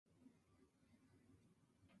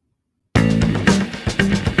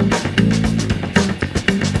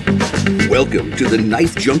Welcome to the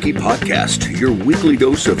Knife Junkie podcast, your weekly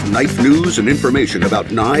dose of knife news and information about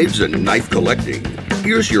knives and knife collecting.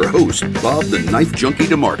 Here's your host, Bob the Knife Junkie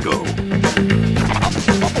DeMarco.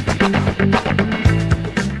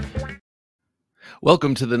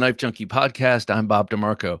 Welcome to the Knife Junkie podcast. I'm Bob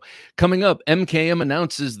DeMarco. Coming up, MKM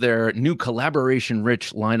announces their new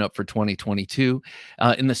collaboration-rich lineup for 2022.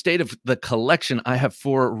 In the state of the collection, I have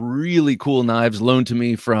 4 really cool knives loaned to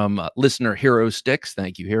me from listener Hero Sticks.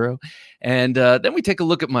 Thank you, Hero. And then we take a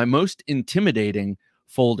look at my most intimidating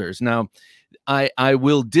folders. Now, I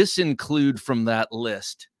will disinclude from that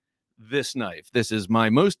list this knife. This is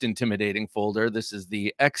my most intimidating folder. This is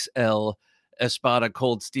the XL Espada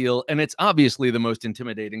Cold Steel, and it's obviously the most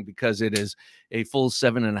intimidating because it is a full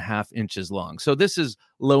 7.5 inches long. So this is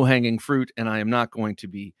low-hanging fruit, and I am not going to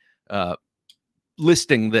be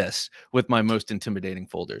listing this with my most intimidating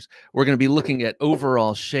folders. We're going to be looking at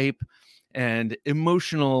overall shape and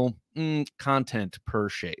emotional content per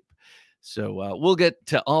shape. So we'll get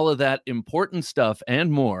to all of that important stuff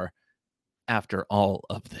and more after all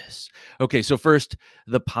of this. Okay, so first,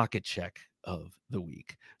 the pocket check of the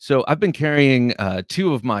week. So I've been carrying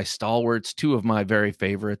 2 of my stalwarts, 2 of my very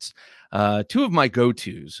favorites, 2 of my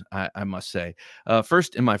go-tos, I must say.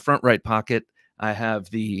 First, in my front right pocket, I have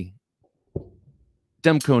the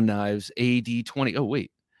Demko knives AD20. Oh, wait,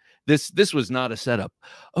 this was not a setup.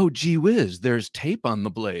 Oh, gee whiz, there's tape on the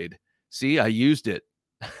blade. See, I used it.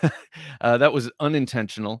 That was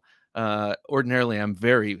unintentional. Ordinarily, I'm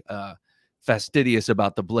very fastidious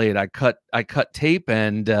about the blade. I cut tape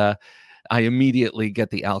and I immediately get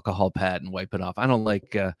the alcohol pad and wipe it off. I don't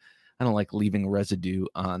like leaving residue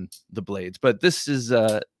on the blades, but this is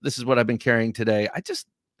what I've been carrying today.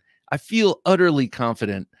 I feel utterly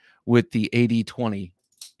confident with the AD20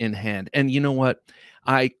 in hand. And you know what?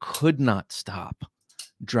 I could not stop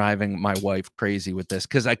driving my wife crazy with this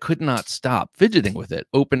because I could not stop fidgeting with it,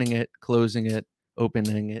 opening it, closing it,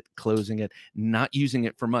 opening it, closing it, not using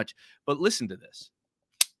it for much. But listen to this.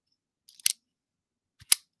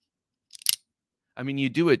 I mean, you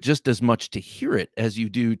do it just as much to hear it as you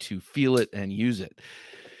do to feel it and use it.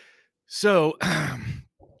 So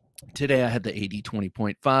today I had the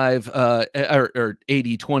AD20.5 or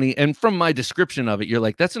AD20. And from my description of it, you're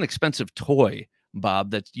like, that's an expensive toy,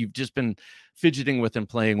 Bob, that you've just been fidgeting with and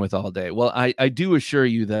playing with all day. Well, I do assure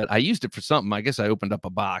you that I used it for something. I guess I opened up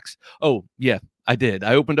a box. Oh, yeah, I did.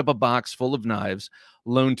 I opened up a box full of knives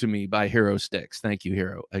loaned to me by Hero Sticks. Thank you,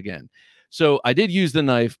 Hero, again. So I did use the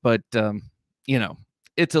knife, but you know,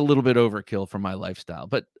 it's a little bit overkill for my lifestyle,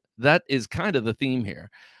 but that is kind of the theme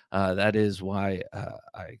here. That is why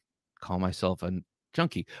I call myself a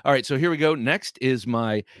junkie. All right, so here we go. Next is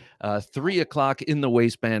my 3 o'clock in the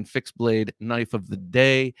waistband fixed blade knife of the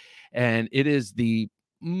day, and it is the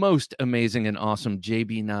most amazing and awesome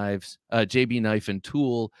JB Knife and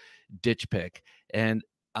Tool ditch pick, and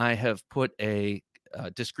I have put a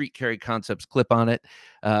discreet carry concepts clip on it.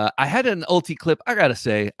 I had an ulti clip. I gotta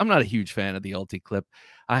say, I'm not a huge fan of the ulti clip.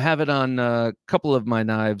 I have it on a couple of my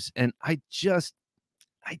knives, and I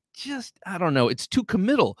don't know. It's too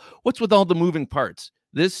committal. What's with all the moving parts?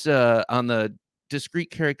 This on the discreet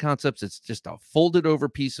carry concepts, it's just a folded over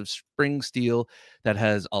piece of spring steel that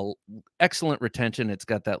has excellent retention. It's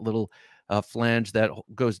got that little flange that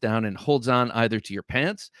goes down and holds on either to your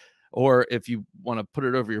pants, or if you want to put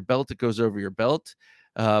it over your belt, it goes over your belt.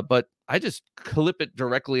 But I just clip it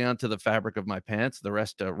directly onto the fabric of my pants. The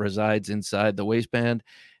rest resides inside the waistband,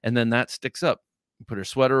 and then that sticks up. You put a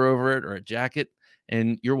sweater over it or a jacket,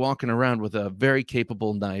 and you're walking around with a very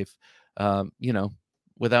capable knife, you know,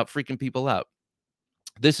 without freaking people out.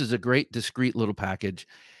 This is a great, discreet little package.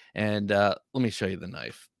 And let me show you the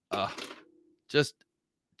knife. Just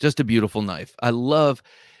a beautiful knife. I love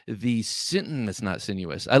the it's not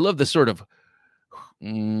sinuous. I love the sort of,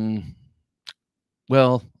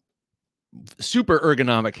 well, super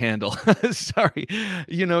ergonomic handle. Sorry.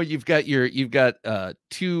 You know, you've got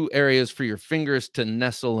 2 areas for your fingers to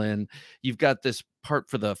nestle in. You've got this part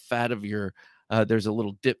for the fat of your, there's a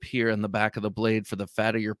little dip here in the back of the blade for the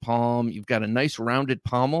fat of your palm. You've got a nice rounded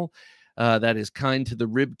pommel that is kind to the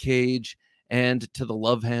rib cage and to the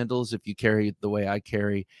love handles if you carry it the way I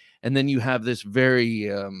carry. And then you have this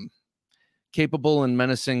very capable and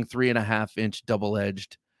menacing 3.5 inch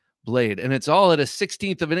double-edged blade, and it's all at a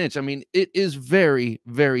 1/16 of an inch. I mean, it is very,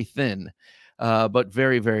 very thin, but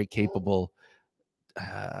very, very capable.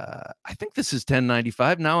 I think this is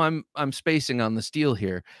 1095. Now I'm spacing on the steel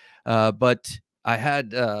here, but I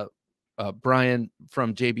had Brian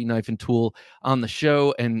from JB Knife and Tool on the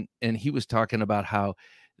show, and he was talking about how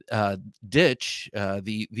ditch,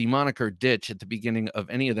 the moniker ditch at the beginning of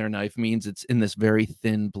any of their knife means it's in this very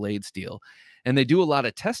thin blade steel. And they do a lot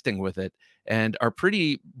of testing with it and are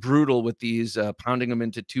pretty brutal with these, pounding them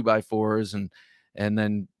into 2x4s and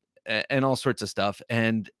then and all sorts of stuff.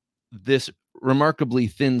 And this remarkably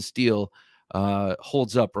thin steel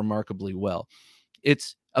holds up remarkably well.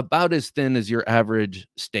 It's about as thin as your average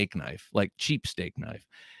steak knife, like cheap steak knife.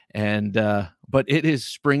 And but it is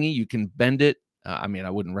springy. You can bend it. I mean,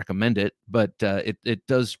 I wouldn't recommend it, but it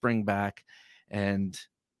does spring back, and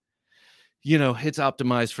it's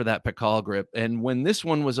optimized for that Pakal grip. And when this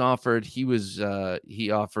one was offered,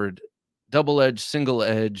 he offered double edge, single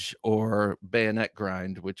edge, or bayonet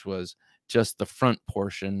grind, which was just the front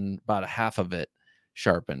portion, about a half of it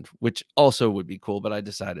sharpened, which also would be cool. But I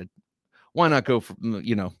decided, why not go for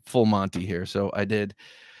full Monty here? So I did.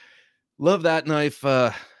 Love that knife.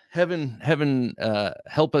 Heaven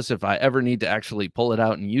help us if I ever need to actually pull it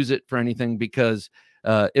out and use it for anything, because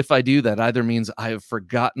if I do, that either means I have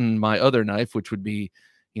forgotten my other knife, which would be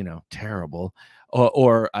terrible,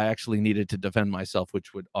 or I actually needed to defend myself,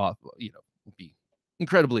 which would be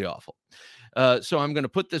incredibly awful. So I'm going to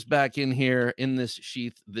put this back in here in this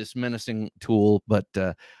sheath, this menacing tool, but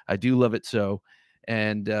I do love it so.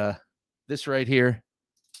 And this right here,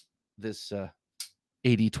 this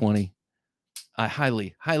AD20, I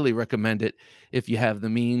highly, highly recommend it if you have the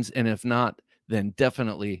means. And if not, then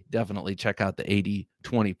definitely check out the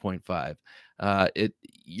AD20.5.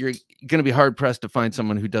 You're going to be hard pressed to find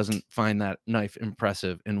someone who doesn't find that knife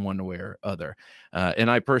impressive in one way or other. And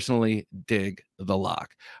I personally dig the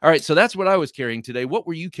lock. All right, so that's what I was carrying today. What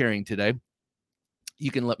were you carrying today?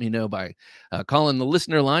 You can let me know by calling the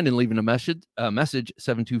listener line and leaving a message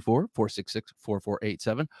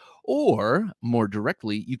 724-466-4487. Or more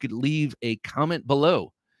directly, you could leave a comment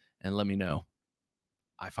below and let me know.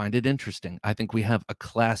 I find it interesting. I think we have a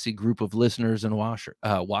classy group of listeners and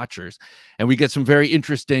watchers, and we get some very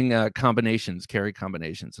interesting carry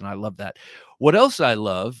combinations, and I love that. What else I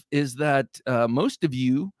love is that most of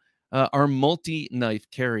you are multi-knife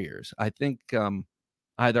carriers. I think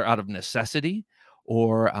either out of necessity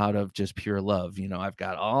or out of just pure love. I've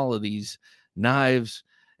got all of these knives,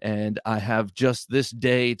 and I have just this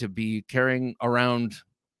day to be carrying around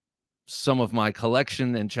some of my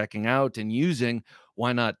collection and checking out and using.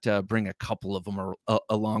 Why not bring a couple of them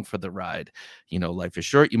along for the ride? Life is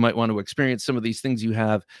short. You might want to experience some of these things you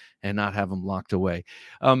have and not have them locked away.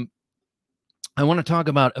 I want to talk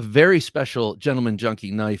about a very special Gentleman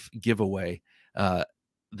Junkie knife giveaway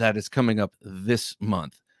that is coming up this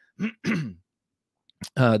month.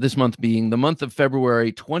 This month being the month of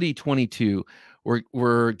February 2022,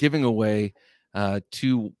 we're giving away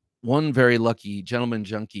to one very lucky Gentleman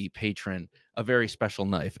Junkie patron a very special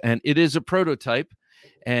knife, and it is a prototype,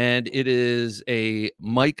 and it is a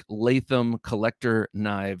Mike Latham Collector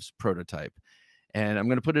Knives prototype. And I'm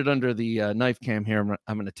going to put it under the knife cam here.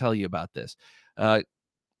 I'm going to tell you about this.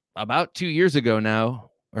 About 2 years ago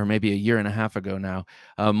now, or maybe a year and a half ago now,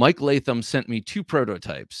 Mike Latham sent me two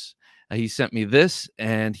prototypes. He sent me this,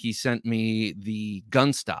 and he sent me the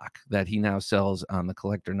gun stock that he now sells on the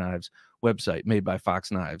Collector Knives website, made by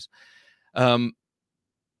Fox Knives.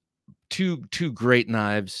 Two great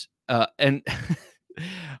knives, and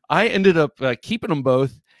I ended up keeping them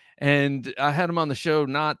both. And I had him on the show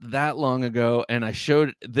not that long ago, and I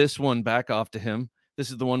showed this one back off to him.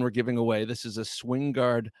 This is the one we're giving away. This is a swing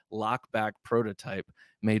guard lockback prototype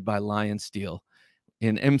made by Lion Steel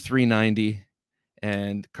in M390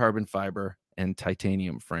 and carbon fiber and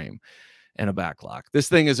titanium frame and a back lock. This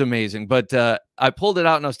thing is amazing. But I pulled it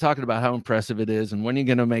out and I was talking about how impressive it is and when are you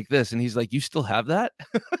going to make this? And he's like, you still have that?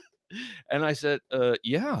 And I said,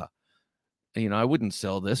 yeah. I wouldn't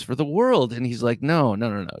sell this for the world. And he's like, no.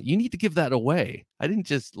 You need to give that away. I didn't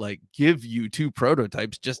just give you two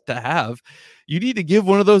prototypes just to have. You need to give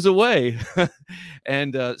one of those away.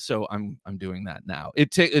 And so I'm doing that now.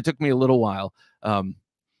 It took me a little while.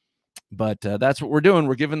 But that's what we're doing.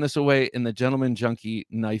 We're giving this away in the Gentleman Junkie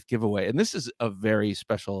knife giveaway. And this is a very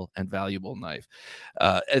special and valuable knife.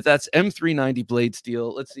 That's M390 blade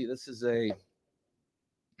steel. Let's see. This is a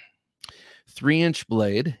 3-inch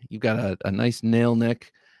blade. You've got a nice nail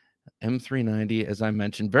nick, M390, as I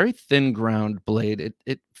mentioned, very thin ground blade.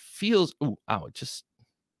 It feels, it's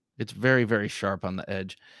very, very sharp on the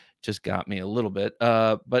edge. Just got me a little bit,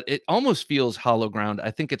 but it almost feels hollow ground.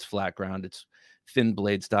 I think it's flat ground. It's thin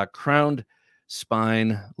blade stock, crowned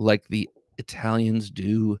spine like the Italians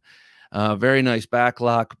do. Very nice back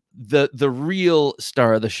lock. The real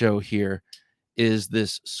star of the show here is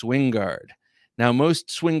this swing guard. Now, most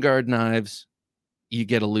swing guard knives, you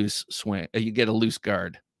get a loose swing, you get a loose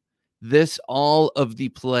guard. all of the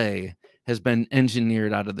play has been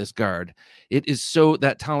engineered out of this guard. It is so,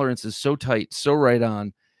 that tolerance is so tight, so right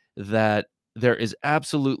on, that there is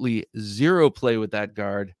absolutely zero play with that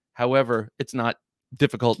guard. However, it's not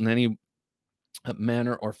difficult in any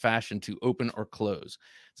manner or fashion to open or close.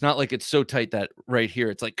 It's not like it's so tight that right here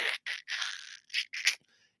it's like,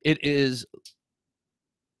 it is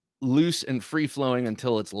loose and free flowing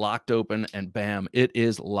until it's locked open, and bam, it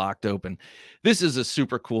is locked open. This is a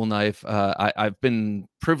super cool knife. I've been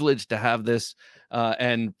privileged to have this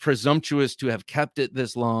and presumptuous to have kept it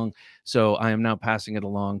this long. So I am now passing it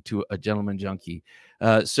along to a gentleman junkie.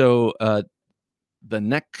 The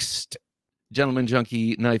next Gentleman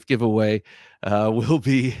Junkie knife giveaway will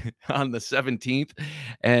be on the 17th,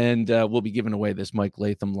 and we'll be giving away this Mike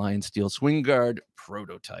Latham Lion Steel Swing Guard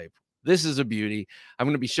prototype. This is a beauty. I'm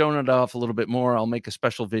going to be showing it off a little bit more. I'll make a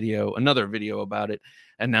special video, another video about it,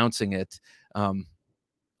 announcing it.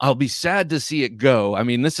 I'll be sad to see it go. I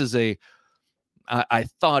mean, this is I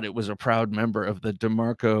thought it was a proud member of the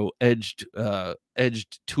DeMarco edged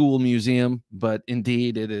tool museum, but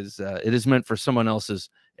indeed it is meant for someone else's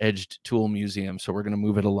edged tool museum. So we're going to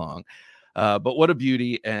move it along. But what a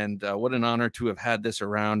beauty, and what an honor to have had this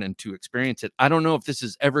around and to experience it. I don't know if this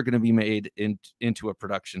is ever going to be made into a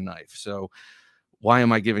production knife. So why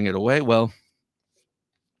am I giving it away? Well,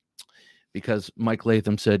 because Mike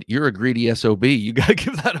Latham said, "You're a greedy SOB. You got to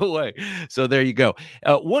give that away." So there you go.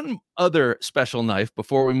 One other special knife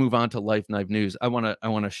before we move on to Life Knife News. I want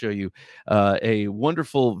to show you a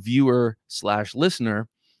wonderful viewer / listener,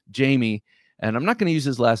 Jamie. And I'm not going to use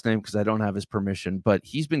his last name because I don't have his permission, but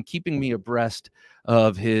he's been keeping me abreast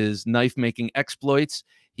of his knife making exploits.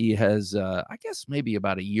 He has, I guess maybe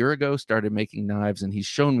about a year ago, started making knives, and he's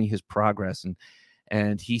shown me his progress.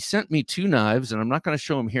 And he sent me 2 knives, and I'm not going to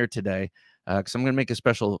show them here today because I'm going to make a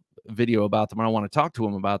special video about them. I want to talk to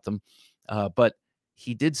him about them. But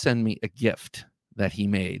he did send me a gift that he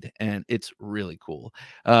made, and it's really cool.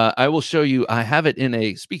 I will show you. I have it in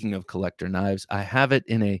a, speaking of collector knives, I have it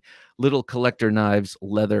in a little collector knives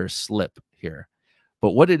leather slip here.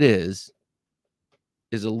 But what it is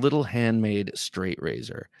a little handmade straight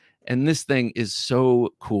razor. And this thing is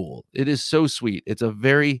so cool. It is so sweet. It's a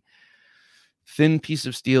very thin piece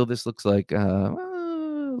of steel. This looks like an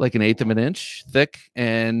 1/8 of an inch thick,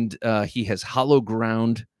 and he has hollow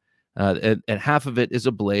ground. And half of it is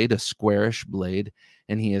a blade, a squarish blade,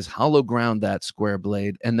 and he has hollow ground that square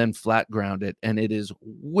blade and then flat ground it, and it is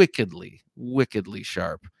wickedly, wickedly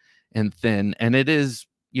sharp and thin. And it is,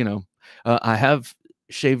 I have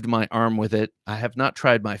shaved my arm with it. I have not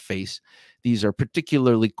tried my face. These are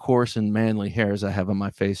particularly coarse and manly hairs I have on my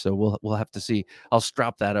face, so we'll have to see. I'll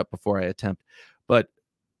strap that up before I attempt. But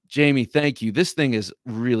Jamie, thank you. This thing is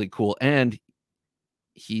really cool, and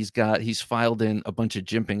he's filed in a bunch of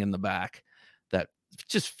jimping in the back that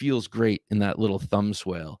just feels great in that little thumb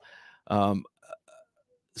swale.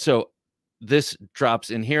 So this drops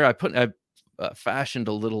in here. I fashioned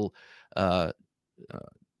a little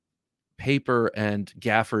paper and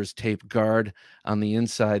gaffer's tape guard on the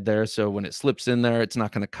inside there, so when it slips in there, it's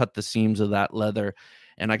not going to cut the seams of that leather,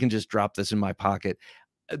 and I can just drop this in my pocket.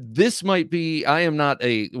 This might be, I am not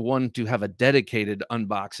a one to have a dedicated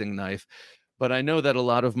unboxing knife, but I know that a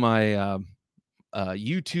lot of my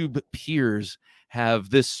YouTube peers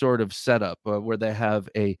have this sort of setup where they have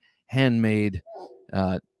a handmade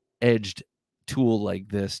edged tool like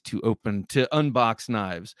this to unbox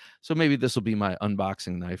knives. So maybe this will be my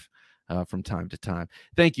unboxing knife from time to time.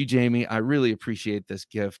 Thank you, Jamie. I really appreciate this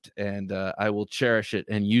gift, and I will cherish it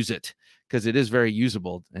and use it because it is very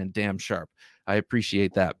usable and damn sharp. I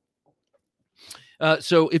appreciate that.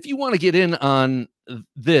 So if you want to get in on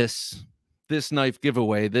this knife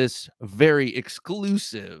giveaway, this very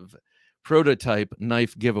exclusive prototype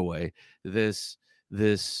knife giveaway, this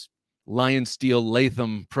Lion Steel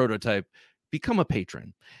Latham prototype, become a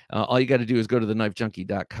patron. All you got to do is go to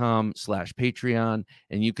TheKnifeJunkie.com/Patreon,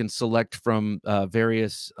 and you can select from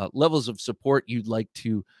various levels of support you'd like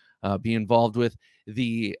to be involved with.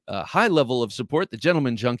 The high level of support, the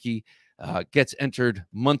Gentleman Junkie, gets entered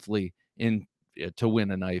monthly to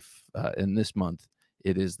win a knife. In this month,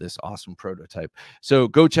 it is this awesome prototype. So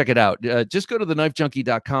go check it out. Just go to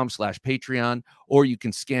TheKnifeJunkie.com/Patreon, or you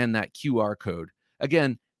can scan that QR code.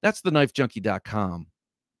 Again, that's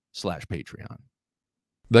TheKnifeJunkie.com/Patreon.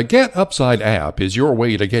 The Get Upside app is your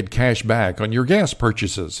way to get cash back on your gas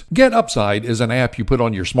purchases. Get Upside is an app you put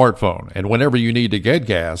on your smartphone, and whenever you need to get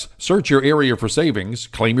gas, search your area for savings,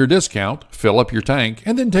 claim your discount, fill up your tank,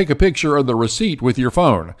 and then take a picture of the receipt with your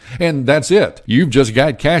phone. And that's it. You've just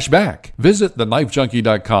got cash back. Visit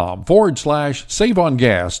TheKnifeJunkie.com/save on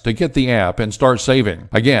gas to get the app and start saving.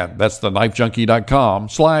 Again, that's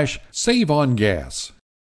TheKnifeJunkie.com/save on gas.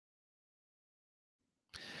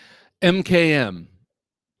 MKM,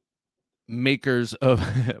 makers of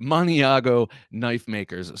Maniago knife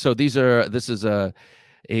makers. So this is not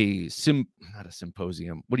a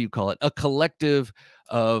symposium. What do you call it? A collective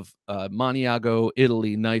of Maniago,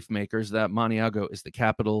 Italy knife makers. That Maniago is the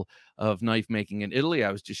capital of knife making in Italy.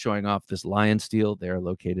 I was just showing off this lion steel. They're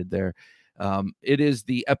located there. It is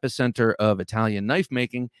the epicenter of Italian knife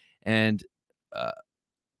making, and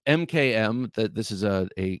MKM, this is a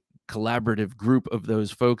collaborative group of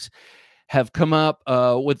those folks, have come up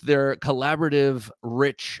with their collaborative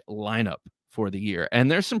rich lineup for the year. And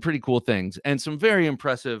there's some pretty cool things and some very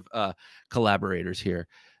impressive collaborators here.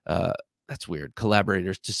 That's weird.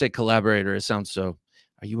 Collaborators. To say collaborator, it sounds so,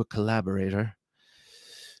 are you a collaborator?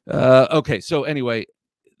 Okay, so anyway,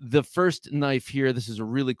 the first knife here, this is a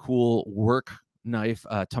really cool work knife,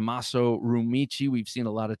 Tommaso Rumici. We've seen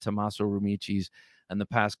a lot of Tommaso Rumicis in the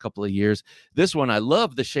past couple of years. This one, I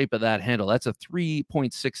love the shape of that handle. That's a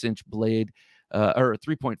 3.6-inch blade, or a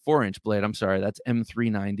 3.4-inch blade. I'm sorry, that's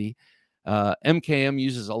M390. MKM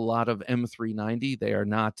uses a lot of M390. They are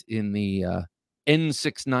not in the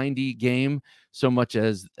N690 game so much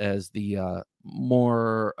as the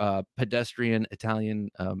more pedestrian Italian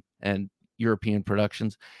and European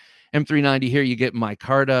productions. M390 here, you get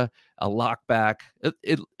micarta, a lockback.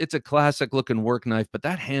 It's a classic looking work knife, but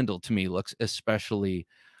that handle to me looks especially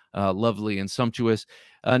lovely and sumptuous.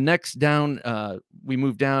 Next down, we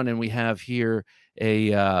move down and we have here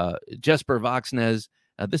a Jesper Voxnäs.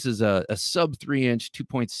 This is a sub 3-inch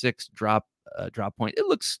 2.6 drop point. It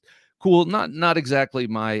looks cool. Not exactly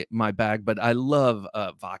my bag, but I love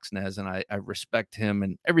Voxnäs, and I respect him,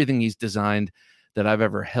 and everything he's designed that I've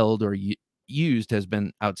ever held or used has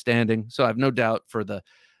been outstanding. So I have no doubt for the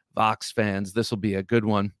Vox fans, this will be a good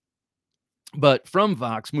one. But from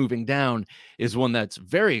Vox, moving down is one that's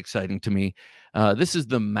very exciting to me. This is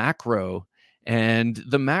the Macro, and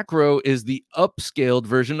the Macro is the upscaled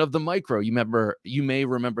version of the Micro. You may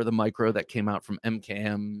remember the Micro that came out from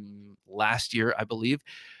MKM last year, I believe.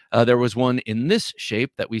 There was one in this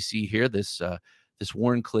shape that we see here, this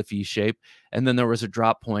Warncliffe shape, and then there was a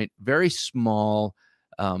drop point, very small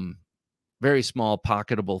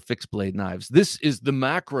pocketable fixed blade knives. This is the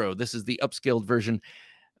Macro. This is the upscaled version,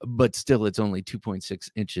 but still it's only 2.6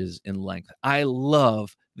 inches in length. I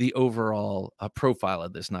love the overall profile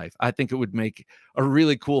of this knife. I think it would make a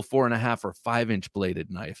really cool 4.5 or 5-inch bladed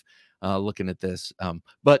knife looking at this.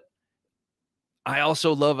 But I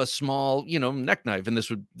also love a small, neck knife, and this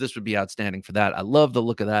would be outstanding for that. I love the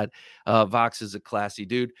look of that. Vox is a classy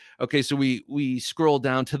dude. Okay, so we scroll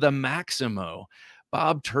down to the Maximo,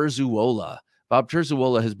 Bob Terzuola. Bob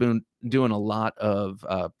Terzuola has been doing a lot of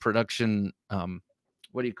production,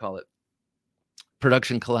 what do you call it?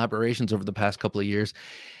 Production collaborations over the past couple of years.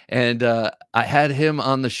 And I had him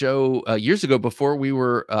on the show years ago before we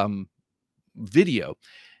were video.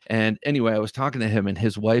 And anyway, I was talking to him, and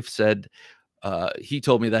his wife said, he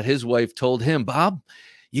told me that his wife told him, Bob,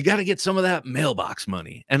 you got to get some of that mailbox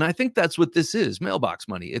money. And I think that's what this is, mailbox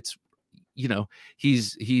money. It's,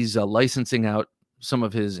 he's licensing out some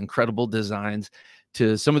of his incredible designs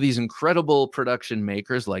to some of these incredible production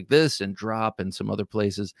makers like this and Drop and some other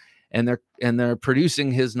places. And they're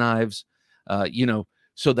producing his knives,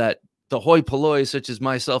 so that the hoi polloi such as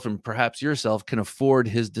myself and perhaps yourself can afford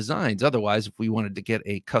his designs. Otherwise, if we wanted to get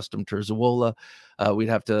a custom Terzuola, we'd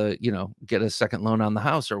have to, get a second loan on the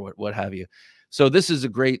house or what have you. So this is a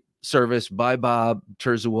great service by Bob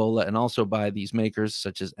Terzuola and also by these makers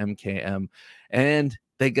such as MKM, and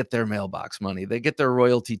they get their mailbox money, they get their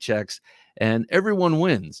royalty checks, and everyone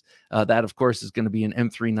wins. That, of course, is going to be an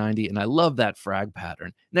M390, and I love that frag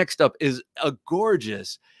pattern. Next up is a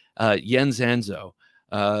gorgeous Jens Anzo,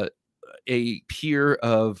 a peer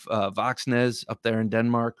of Voxnäs up there in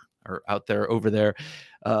Denmark, or out there over there,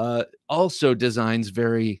 also designs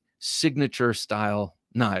very signature style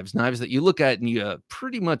knives that you look at and you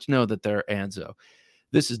pretty much know that they're Anzo.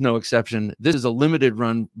 This is no exception. This is a limited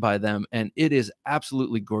run by them, and it is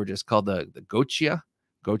absolutely gorgeous, called the Gochia.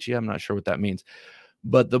 I'm not sure what that means,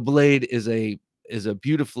 but the blade is a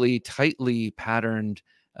beautifully tightly patterned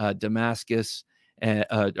Damascus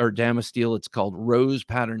or Damasteel. It's called rose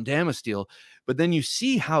pattern Damasteel, but then you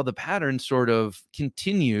see how the pattern sort of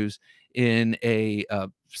continues in a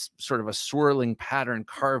sort of a swirling pattern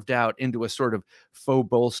carved out into a sort of faux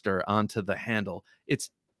bolster onto the handle. It's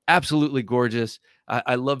absolutely gorgeous.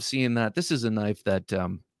 I love seeing that. This is a knife that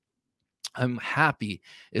I'm happy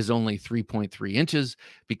is only 3.3 inches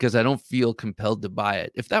because I don't feel compelled to buy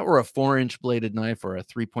it. If that were a 4-inch bladed knife or a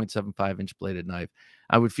 3.75-inch bladed knife,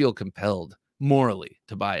 I would feel compelled morally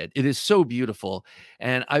to buy it. It is so beautiful.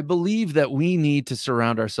 And I believe that we need to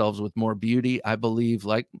surround ourselves with more beauty. I believe,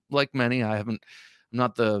 like many, I'm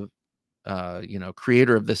not the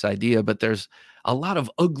creator of this idea, but there's a lot of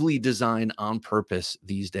ugly design on purpose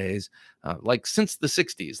these days, like since the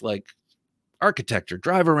 60s, like architecture,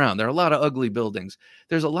 drive around. There are a lot of ugly buildings.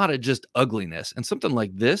 There's a lot of just ugliness. And something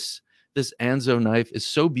like this Anzo knife is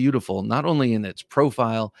so beautiful, not only in its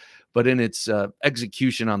profile, but in its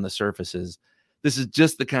execution on the surfaces. This is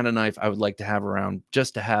just the kind of knife I would like to have around,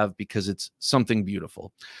 just to have, because it's something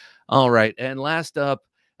beautiful. All right. And last up,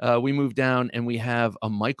 we move down and we have a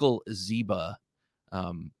Michael Ziba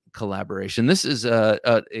collaboration. This is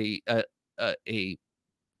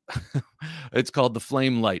it's called the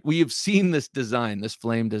Flame Light. We have seen this design, this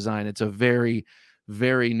flame design. It's a very,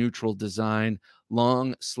 very neutral design,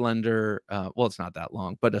 long, slender. Well, it's not that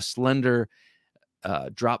long, but a slender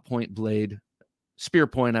drop point blade, spear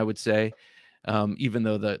point, I would say, even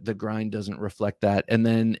though the grind doesn't reflect that. And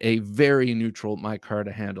then a very neutral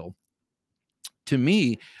micarta handle. To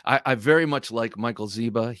me, I very much like Michael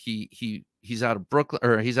Ziba. He's out of Brooklyn,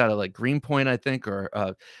 or he's out of like Greenpoint, I think,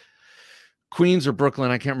 or Queens or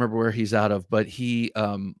Brooklyn. I can't remember where he's out of, but he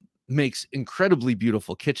makes incredibly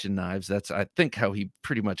beautiful kitchen knives. That's, I think, how he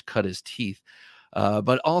pretty much cut his teeth,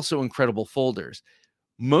 but also incredible folders.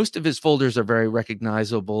 Most of his folders are very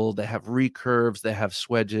recognizable. They have recurves, they have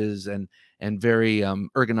swedges, and very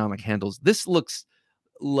ergonomic handles. This looks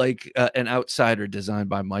like an outsider designed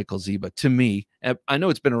by Michael Ziba to me. I know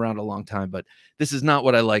it's been around a long time, but this is not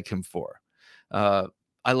what I like him for.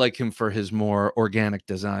 I like him for his more organic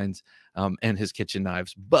designs and his kitchen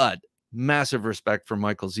knives, but massive respect for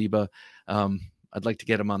Michael Ziba. I'd like to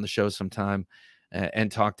get him on the show sometime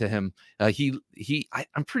and talk to him.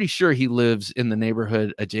 I'm pretty sure he lives in the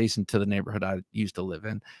neighborhood adjacent to the neighborhood I used to live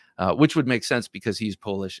in, which would make sense because he's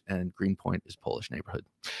Polish and Greenpoint is Polish neighborhood.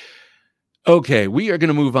 Okay, we are going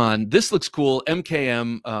to move on. This looks cool.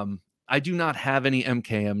 MKM. I do not have any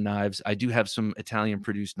MKM knives. I do have some Italian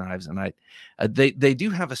produced knives, and they do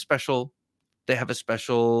have a special. They have a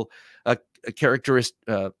special characteristic,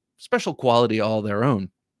 special quality all their own.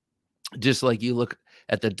 Just like you look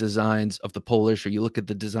at the designs of the Polish, or you look at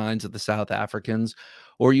the designs of the South Africans,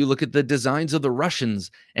 or you look at the designs of the Russians,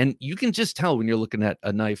 and you can just tell when you're looking at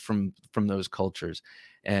a knife from those cultures.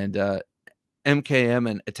 And MKM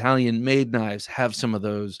and Italian made knives have some of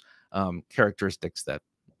those characteristics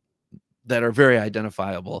that are very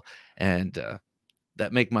identifiable and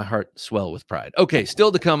that make my heart swell with pride. Okay,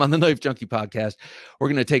 still to come on the Knife Junkie podcast, we're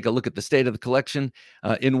going to take a look at the state of the collection,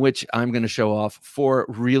 in which I'm going to show off 4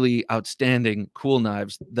 really outstanding cool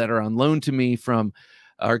knives that are on loan to me from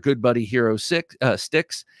our good buddy Hero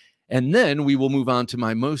Sticks. And then we will move on to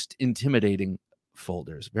my most intimidating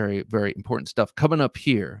folders. Very, very important stuff coming up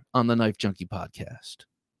here on the Knife Junkie podcast.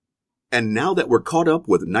 And now that we're caught up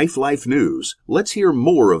with Knife Life news, let's hear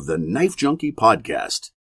more of the Knife Junkie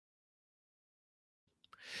podcast.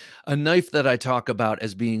 A knife that I talk about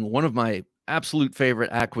as being one of my absolute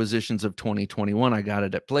favorite acquisitions of 2021. I got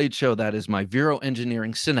it at Blade Show. That is my Vero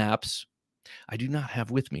Engineering Synapse. I do not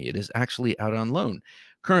have with me. It is actually out on loan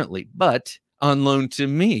currently, but on loan to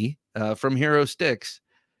me from Hero Sticks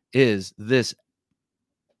is this.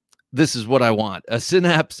 This is what I want, a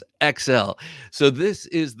Synapse XL. So this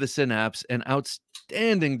is the Synapse, an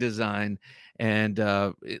outstanding design and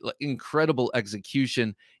incredible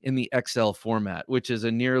execution in the XL format, which is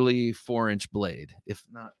a nearly 4-inch blade, if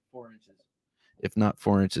not 4 inches. If not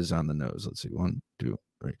 4 inches on the nose. Let's see, 1, 2,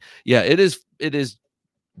 3. Yeah, it is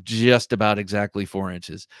just about exactly 4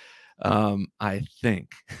 inches, I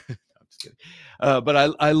think.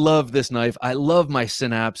 But I love this knife. I love my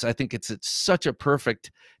Synapse. I think it's such a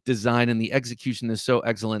perfect design, and the execution is so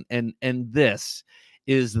excellent. And this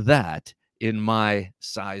is that in my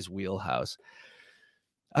size wheelhouse.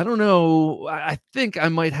 I don't know. I think I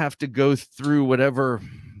might have to go through whatever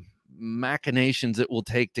machinations it will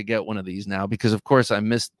take to get one of these now, because of course I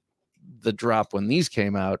missed the drop when these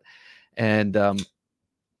came out, and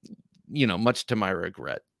much to my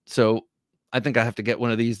regret. So I think I have to get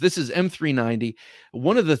one of these. This is M390.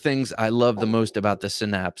 One of the things I love the most about the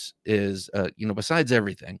Synapse is, besides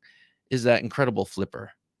everything, is that incredible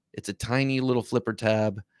flipper. It's a tiny little flipper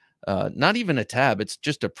tab, not even a tab. It's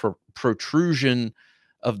just a protrusion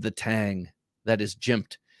of the tang that is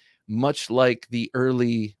jimped, much like the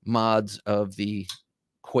early mods of the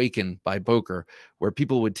Quaken by Boker, where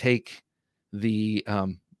people would take the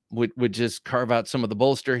would just carve out some of the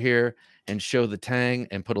bolster here and show the tang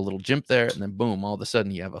and put a little jimp there, and then boom, all of a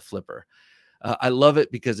sudden you have a flipper. I love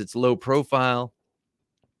it because it's low profile.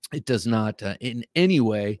 It does not in any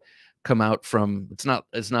way come out from, it's not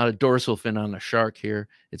a dorsal fin on a shark here.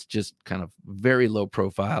 It's just kind of very low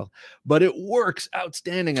profile, but it works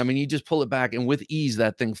outstanding. I mean, you just pull it back and with ease,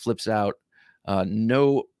 that thing flips out.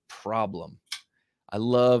 No problem. I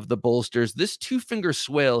love the bolsters. This 2-finger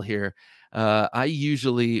swale here, I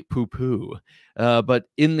usually poo-poo. But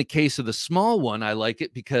in the case of the small one, I like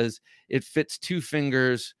it because it fits 2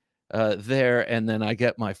 fingers there, and then I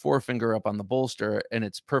get my 4-finger up on the bolster, and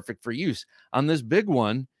it's perfect for use. On this big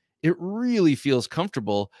one, it really feels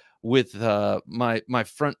comfortable with my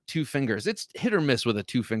front 2 fingers. It's hit or miss with a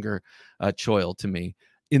 2-finger choil to me.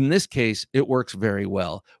 In this case, it works very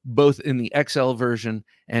well, both in the XL version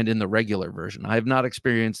and in the regular version. I have not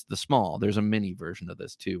experienced the small. There's a mini version of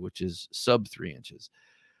this too, which is sub 3 inches.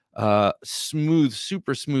 Smooth,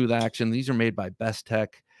 super smooth action. These are made by Best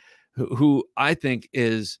Tech, who I think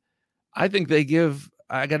they give,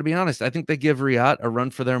 I got to be honest, I think they give Riat a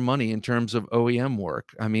run for their money in terms of OEM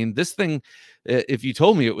work. I mean, this thing, if you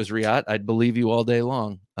told me it was Riat, I'd believe you all day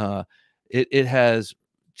long. It has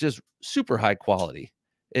just super high quality.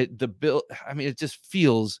 The build, I mean, it just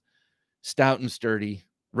feels stout and sturdy,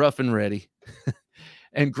 rough and ready,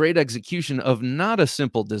 and great execution of not a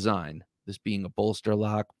simple design. This being a bolster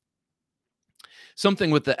lock.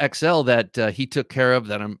 Something with the XL that he took care of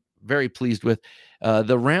that I'm very pleased with.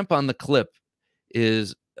 The ramp on the clip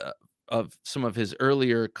is of some of his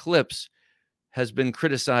earlier clips has been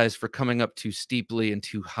criticized for coming up too steeply and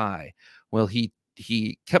too high. Well, he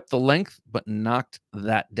kept the length but knocked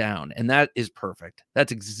that down, and that is perfect.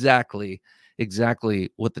 That's exactly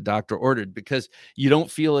what the doctor ordered, because you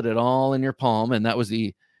don't feel it at all in your palm, and that was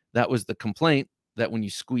the complaint, that when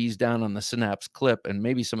you squeeze down on the Synapse clip and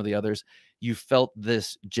maybe some of the others, you felt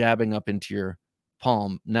this jabbing up into your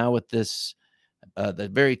palm. Now with this the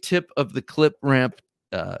very tip of the clip ramp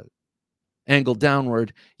angled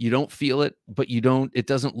downward, you don't feel it, but it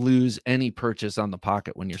doesn't lose any purchase on the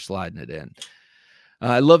pocket when you're sliding it in.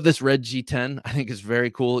 I love this red G10. I think it's very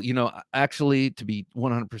cool. You know, actually, to be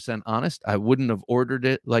 100% honest, I wouldn't have ordered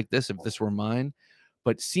it like this if this were mine,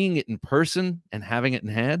 but seeing it in person and having it in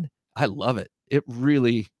hand, I love it.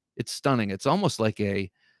 It's stunning. It's almost like a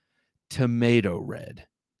tomato red.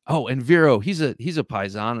 Oh, and Vero, he's a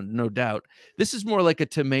paisan, no doubt. This is more like a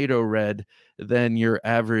tomato red than your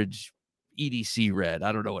average EDC red.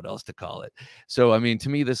 I don't know what else to call it. So, I mean, to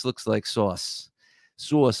me, this looks like sauce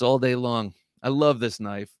all day long. I love this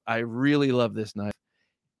knife. I really love this knife.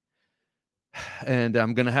 And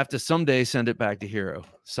I'm going to have to someday send it back to Hero.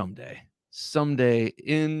 Someday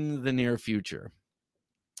in the near future.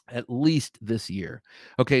 At least this year.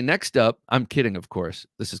 Okay, next up, I'm kidding, of course.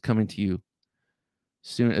 This is coming to you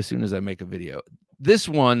as soon as I make a video. This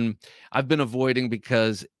one I've been avoiding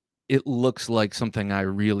because it looks like something I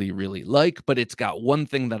really, really like, but it's got one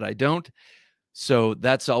thing that I don't. So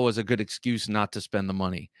that's always a good excuse not to spend the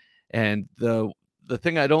money. And the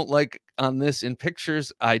thing I don't like on this in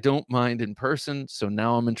pictures, I don't mind in person. So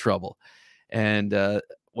now I'm in trouble. And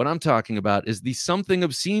what I'm talking about is the Something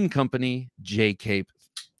Obscene Company J Cape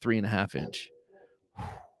 3.5 inch.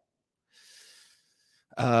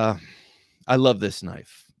 I love this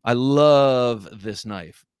knife.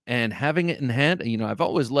 And having it in hand, you know, I've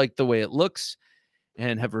always liked the way it looks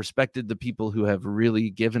and have respected the people who have really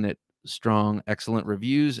given it strong, excellent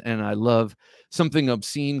reviews. And I love Something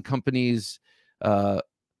Obscene Company's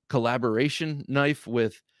collaboration knife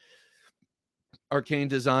with Arcane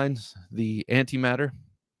Designs, the antimatter.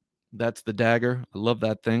 That's the dagger. I love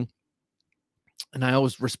that thing. And I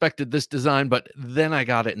always respected this design, but then I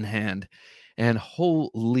got it in hand, and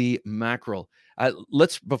holy mackerel.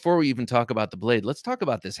 Before we even talk about the blade, let's talk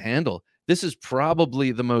about this handle. This is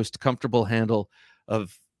probably the most comfortable handle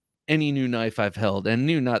of any new knife I've held, and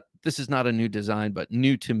this is not a new design, but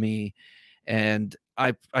new to me. And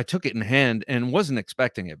I took it in hand and wasn't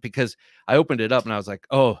expecting it, because I opened it up and I was like,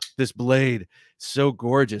 oh, this blade, so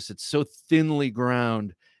gorgeous. It's so thinly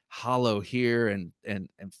ground, hollow here and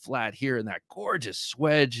flat here, and that gorgeous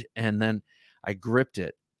swedge. And then I gripped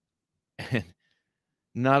it, and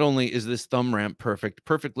not only is this thumb ramp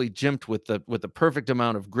perfectly jimped with the perfect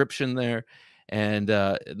amount of gription there, and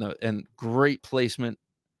great placement,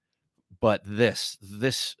 but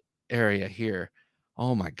this area here,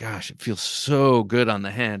 oh my gosh, it feels so good on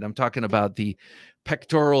the hand. I'm talking about the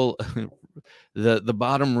pectoral, the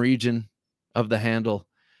bottom region of the handle.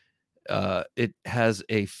 it has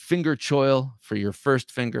a finger choil for your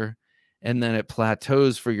first finger, and then it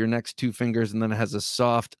plateaus for your next two fingers, and then it has a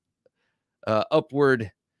soft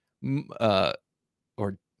upward,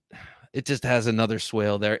 or it just has another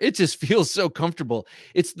swale there. It just feels so comfortable.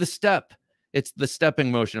 It's the step. It's the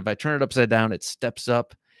stepping motion. If I turn it upside down, it steps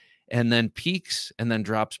up and then peaks and then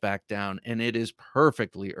drops back down, and it is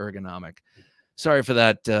perfectly ergonomic. Sorry for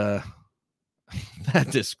that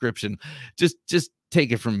that description. Just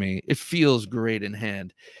take it from me. It feels great in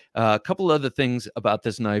hand. A couple other things about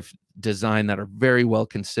this knife design that are very well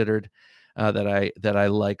considered, that I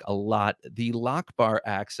like a lot. The lock bar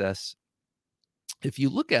access, if you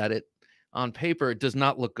look at it on paper, it does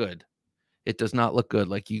not look good. It does not look good.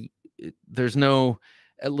 Like there's no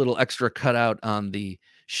a little extra cutout on the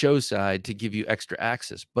show side to give you extra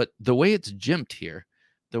access. But the way it's jimped here,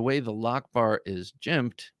 the way the lock bar is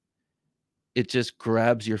jimped, it just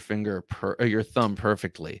grabs your finger or your thumb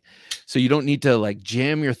perfectly. So you don't need to like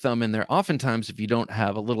jam your thumb in there. Oftentimes, if you don't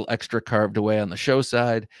have a little extra carved away on the show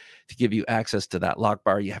side to give you access to that lock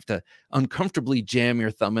bar, you have to uncomfortably jam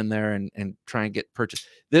your thumb in there and try and get purchase.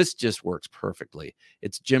 This just works perfectly.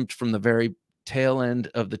 It's jimped from the very tail end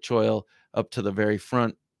of the choil up to the very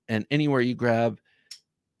front, and anywhere you grab,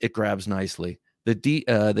 it grabs nicely. The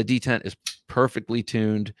detent is perfectly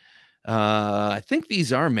tuned. I think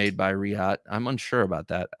these are made by Riot. I'm unsure about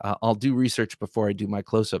that. I'll do research before I do my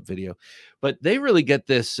close-up video, but they really get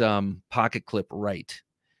this pocket clip right.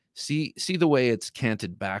 See the way it's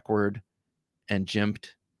canted backward and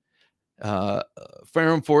jimped.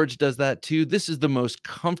 Ferrum Forge does that too. This is the most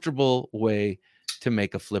comfortable way to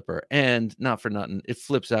make a flipper, and not for nothing, it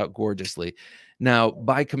flips out gorgeously. Now,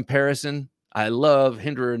 by comparison, I love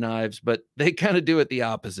Hinderer knives, but they kind of do it the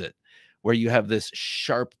opposite, where you have this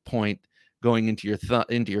sharp point going into your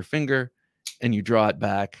finger, and you draw it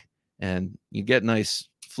back, and you get nice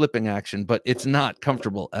flipping action, but it's not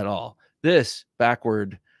comfortable at all. This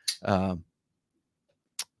backward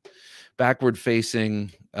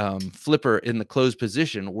facing flipper in the closed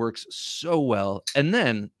position works so well. And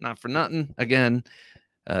then, not for nothing, again,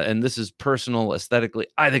 and this is personal aesthetically,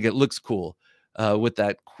 I think it looks cool with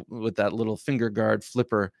that little finger guard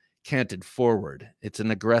flipper canted forward. It's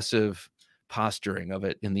an aggressive posturing of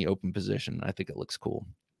it in the open position. I think it looks cool.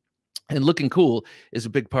 And looking cool is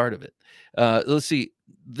a big part of it. Let's see.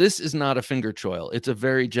 This is not a finger choil. It's a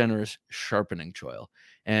very generous sharpening choil,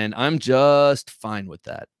 and I'm just fine with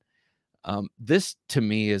that. This to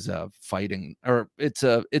me is a fighting, or it's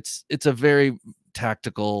a very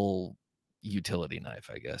tactical utility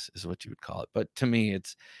knife, I guess is what you would call it. But to me,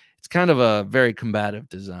 it's kind of a very combative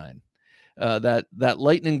design. That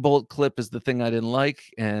lightning bolt clip is the thing I didn't like,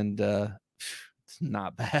 and it's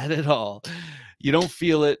not bad at all. You don't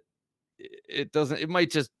feel it. It doesn't. It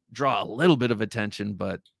might just draw a little bit of attention,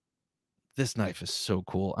 but this knife is so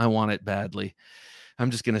cool. I want it badly.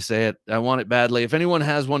 I'm just going to say it. I want it badly. If anyone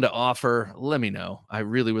has one to offer, let me know. I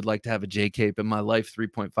really would like to have a J-cape in my life,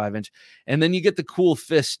 3.5 inch. And then you get the cool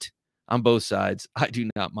fist on both sides. I do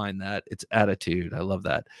not mind that. It's attitude. I love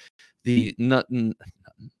that. The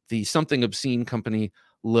Something Obscene Company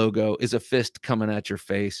logo is a fist coming at your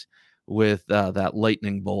face with that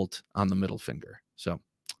lightning bolt on the middle finger. So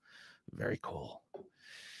very cool.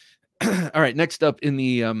 All right, next up in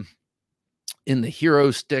the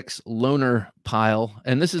Hero Sticks loaner pile,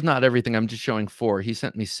 and this is not everything. I'm just showing 4. He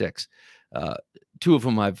sent me 6. 2 of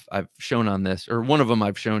them I've shown on this, or one of them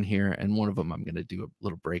I've shown here, and one of them I'm going to do a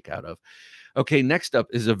little breakout of. Okay, next up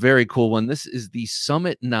is a very cool one. This is the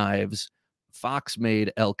Summit Knives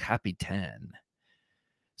Fox-made El Capitan.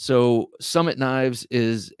 So Summit Knives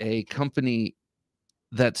is a company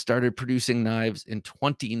that started producing knives in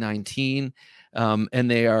 2019,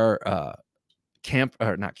 and they are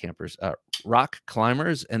rock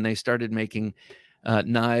climbers, and they started making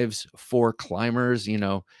knives for climbers,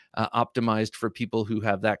 optimized for people who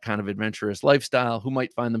have that kind of adventurous lifestyle, who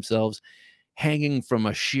might find themselves hanging from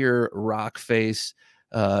a sheer rock face,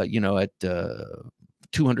 at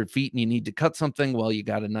 200 feet, and you need to cut something. Well, you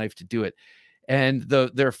got a knife to do it. And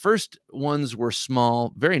their first ones were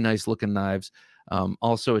small, very nice looking knives,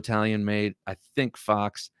 also Italian made, I think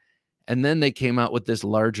Fox. And then they came out with this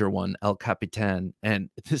larger one, El Capitan, and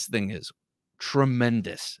this thing is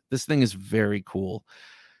tremendous. This thing is very cool.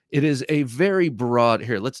 It is a very broad,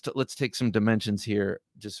 here, let's take some dimensions here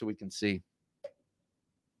just so we can see.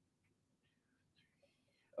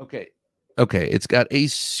 Okay, it's got a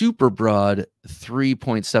super broad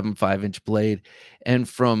 3.75 inch blade, and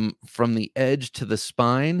from the edge to the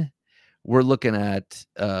spine, we're looking at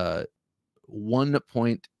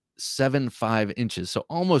 1.75 inches, so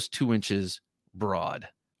almost 2 inches broad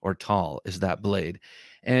or tall is that blade.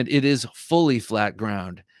 And it is fully flat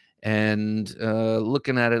ground. And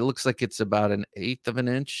looking at it, it looks like it's about 1/8 of an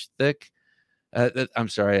inch thick. I'm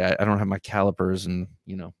sorry, I don't have my calipers, and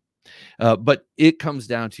but it comes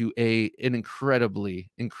down to an incredibly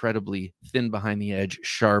thin behind the edge,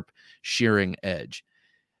 sharp shearing edge.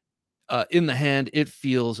 In the hand, it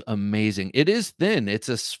feels amazing. It is thin. It's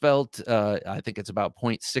a svelte. I think it's about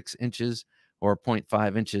 0.6 inches or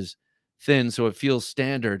 0.5 inches thin, so it feels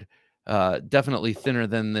standard. Definitely thinner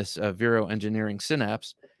than this Vero Engineering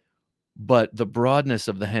Synapse. But the broadness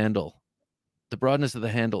of the handle,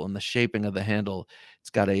 and the shaping of the handle, it's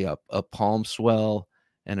got a palm swell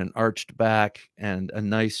and an arched back and a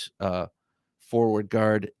nice forward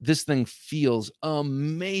guard. This thing feels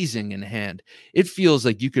amazing in hand. It feels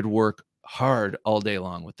like you could work hard all day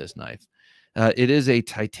long with this knife. It is a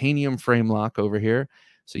titanium frame lock over here.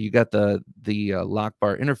 So you got the lock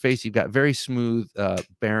bar interface. You've got very smooth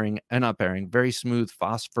very smooth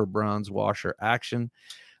phosphor bronze washer action.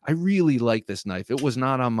 I really like this knife. It was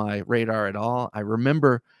not on my radar at all. I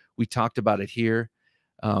remember we talked about it here,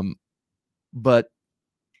 but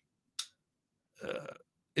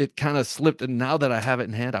it kind of slipped. And now that I have it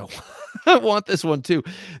in hand, I want this one too.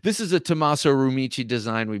 This is a Tommaso Rumici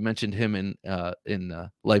design. We mentioned him in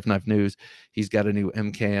Life Knife News. He's got a new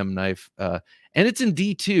MKM knife, and it's in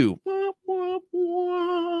D2.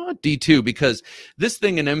 D2, because this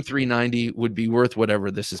thing in M390 would be worth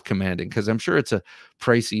whatever this is commanding, because I'm sure it's a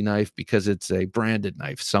pricey knife because it's a branded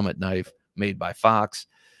knife, Summit knife made by Fox.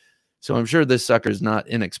 So I'm sure this sucker is not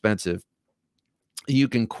inexpensive. You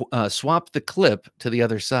can swap the clip to the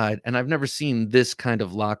other side, and I've never seen this kind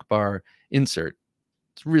of lock bar insert.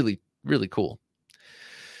 It's really, really cool.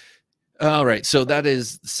 All right, so that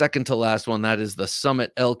is second to last one. That is the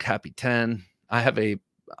Summit El Capitan. I have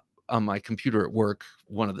on my computer at work,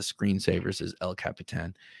 one of the screensavers is El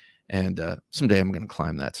Capitan, and someday I'm going to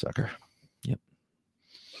climb that sucker. Yep.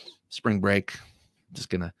 Spring break, just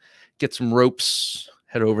going to get some ropes,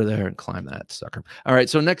 head over there and climb that sucker. All right,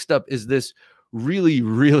 so next up is this really,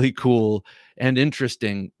 really cool and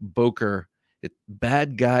interesting Boker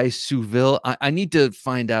bad guy Souville. I need to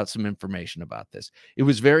find out some information about this. It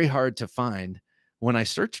was very hard to find when I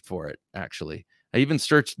searched for it, actually. I even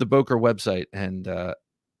searched the Boker website, and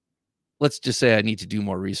let's just say I need to do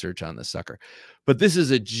more research on this sucker. But this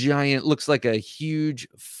is a giant, looks like a huge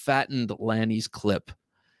fattened Lanny's clip.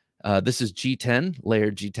 This is G10,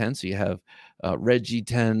 layered G10. So you have red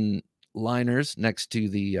G10 liners next to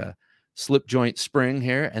the slip joint spring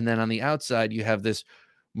here. And then on the outside, you have this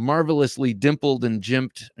marvelously dimpled and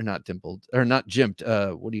jimped, or not dimpled, or not jimped,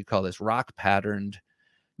 what do you call this? Rock patterned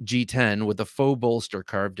G10 with a faux bolster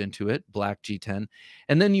carved into it, black G10.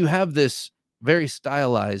 And then you have this very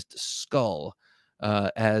stylized skull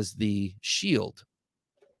as the shield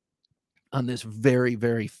on this very,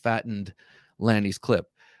 very fattened Lanny's clip.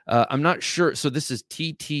 I'm not sure. So this is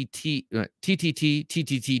TTT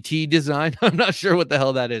design. I'm not sure what the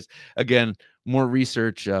hell that is. Again, more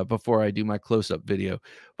research before I do my close-up video.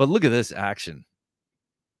 But look at this action.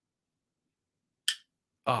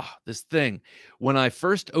 Oh, this thing. When I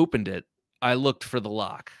first opened it, I looked for the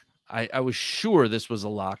lock. I was sure this was a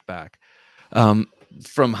lock back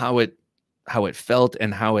from how it felt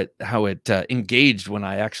and how it engaged when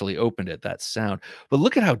I actually opened it, that sound. But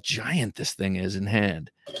look at how giant this thing is in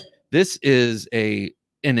hand. This is an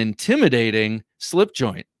intimidating slip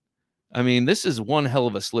joint. I mean, this is one hell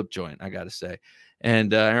of a slip joint, I got to say.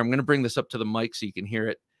 And I'm going to bring this up to the mic so you can hear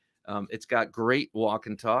it. It's got great walk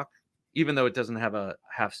and talk, even though it doesn't have a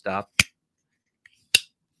half stop.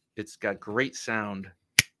 It's got great sound.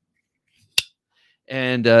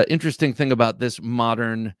 And interesting thing about this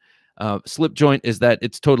modern slip joint is that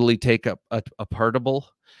it's totally apartable.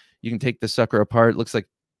 You can take the sucker apart. It looks like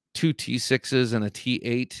 2 T6s and a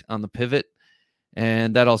T8 on the pivot.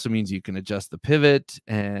 And that also means you can adjust the pivot,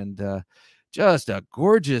 and just a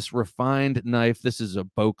gorgeous refined knife. This is a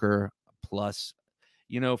Boker Plus.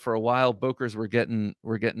 You know, for a while, Bokers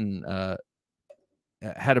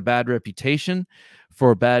had a bad reputation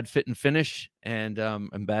for bad fit and finish and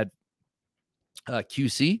bad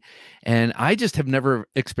QC, and I just have never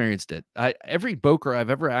experienced it. Every Boker I've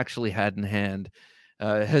ever actually had in hand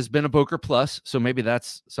has been a Boker Plus, so maybe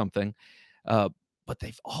that's something. But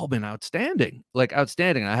they've all been outstanding, like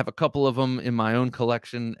outstanding. I have a couple of them in my own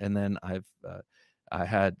collection, and then I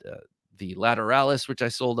had the Lateralis, which I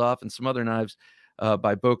sold off, and some other knives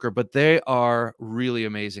by Boker. But they are really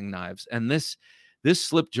amazing knives, and this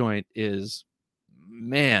slip joint is,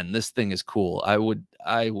 man, this thing is cool. I would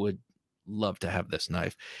love to have this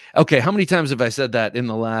knife. Okay, how many times have I said that in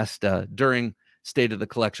the last during State of the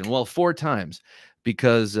Collection? Well, 4 times.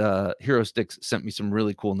 because Hero Sticks sent me some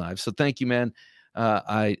really cool knives. So thank you, man.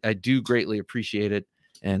 I do greatly appreciate it.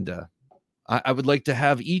 And I would like to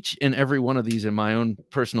have each and every one of these in my own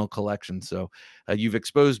personal collection. So you've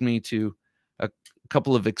exposed me to a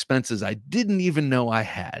couple of expenses I didn't even know I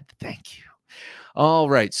had. Thank you. All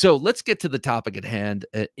right, so let's get to the topic at hand.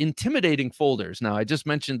 Intimidating folders. Now, I just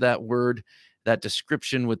mentioned that word, that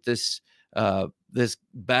description with this this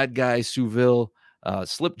bad guy Souville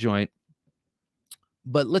slip joint.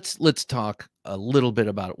 But let's talk a little bit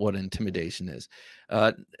about what intimidation is,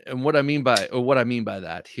 and what I mean by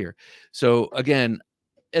that here. So again,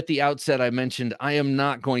 at the outset, I mentioned I am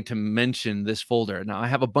not going to mention this folder. Now, I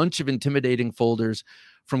have a bunch of intimidating folders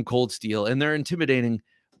from Cold Steel, and they're intimidating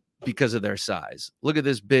because of their size. Look at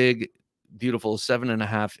this big, beautiful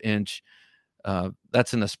 7.5 inch.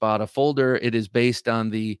 That's an Espada folder. It is based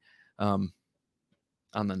on the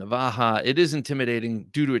Navaja. It is intimidating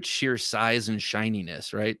due to its sheer size and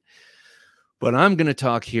shininess, right? But I'm going to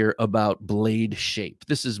talk here about blade shape.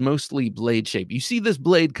 This is mostly blade shape. You see this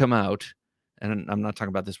blade come out, and I'm not talking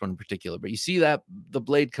about this one in particular, but you see that the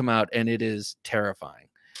blade come out, and it is terrifying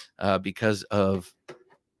because of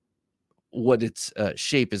what its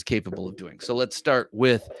shape is capable of doing. So let's start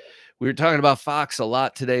with, we were talking about Fox a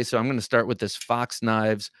lot today, so I'm going to start with this Fox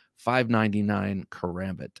Knives 599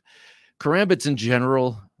 Karambit. Karambits in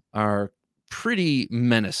general are pretty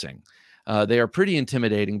menacing. They are pretty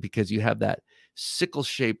intimidating because you have that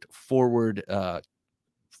sickle-shaped forward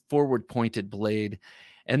pointed blade,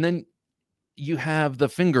 and then you have the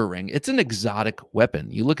finger ring. It's an exotic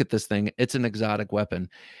weapon. You look at this thing, it's an exotic weapon.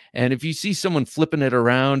 And if you see someone flipping it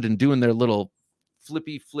around and doing their little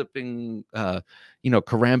flipping,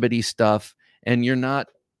 karambit-y stuff, and you're not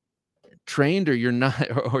trained, or you're not,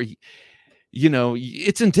 or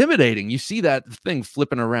it's intimidating. You see that thing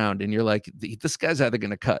flipping around, and you're like, this guy's either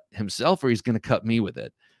going to cut himself or he's going to cut me with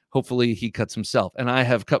it. Hopefully he cuts himself. And I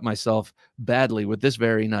have cut myself badly with this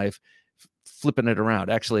very knife, flipping it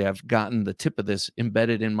around. Actually, I've gotten the tip of this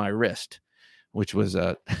embedded in my wrist, which was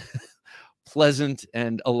a pleasant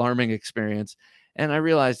and alarming experience. And I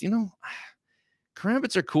realized,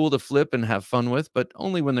 karambits are cool to flip and have fun with, but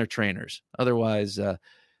only when they're trainers. Otherwise,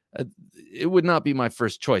 it would not be my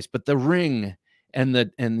first choice. But the ring and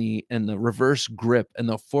the reverse grip and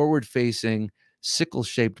the forward facing sickle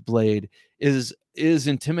shaped blade is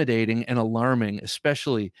intimidating and alarming,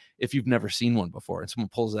 especially if you've never seen one before and someone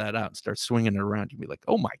pulls that out and starts swinging it around. You'd be like,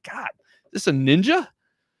 oh my God, is this a ninja?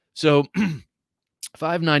 So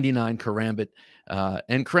 $5.99 Karambit,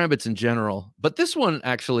 and Karambits in general. But this one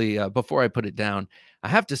actually, before I put it down, I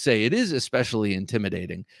have to say it is especially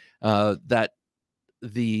intimidating. That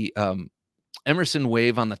the Emerson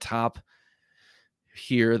wave on the top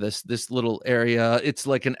here, this little area, it's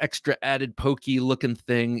like an extra added pokey looking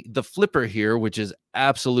thing. The flipper here, which is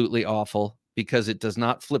absolutely awful because it does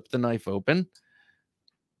not flip the knife open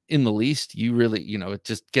in the least. You really, it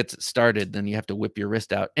just gets it started, then you have to whip your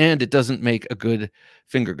wrist out, and it doesn't make a good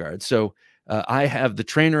finger guard. So I have the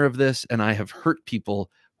trainer of this, and I have hurt people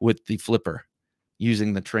with the flipper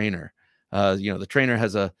using the trainer. The trainer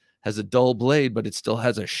has a dull blade, but it still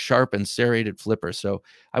has a sharp and serrated flipper. So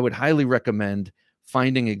I would highly recommend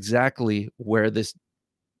finding exactly where the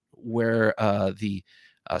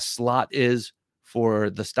slot is for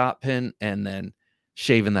the stop pin, and then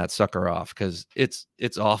shaving that sucker off, because it's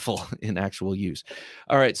awful in actual use.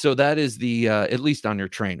 All right, so that is the at least on your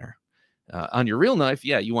trainer. On your real knife,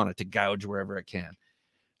 yeah, you want it to gouge wherever it can.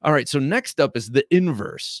 All right, so next up is the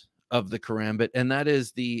inverse of the Karambit, and that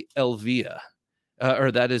is the Elvia. Or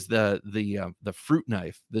that is the fruit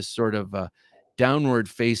knife, this sort of downward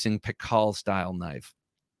facing Pikal style knife.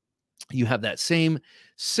 You have that same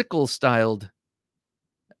sickle styled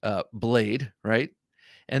blade, right?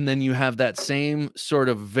 And then you have that same sort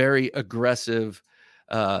of very aggressive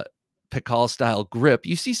Pikal style grip.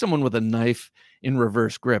 You see someone with a knife in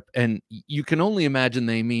reverse grip, and you can only imagine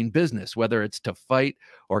they mean business, whether it's to fight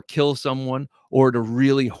or kill someone, or to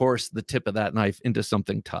really horse the tip of that knife into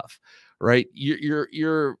something tough, right?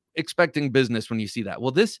 You're expecting business when you see that. Well,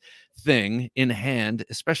 this thing in hand,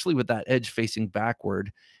 especially with that edge facing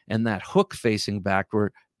backward and that hook facing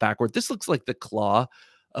backward, this looks like the claw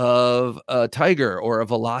of a tiger or a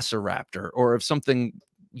velociraptor, or of something,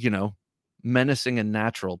 menacing and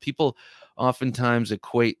natural. People oftentimes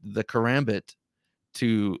equate the Karambit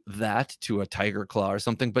to a tiger claw or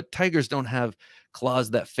something, but tigers don't have claws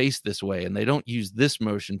that face this way, and they don't use this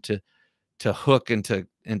motion to hook and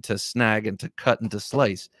to snag and to cut and to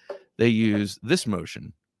slice. They use this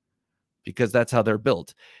motion because that's how they're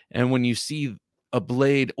built. And when you see a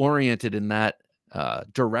blade oriented in that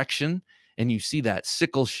direction, and you see that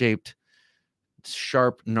sickle shaped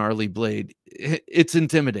sharp, gnarly blade. It's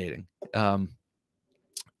intimidating. I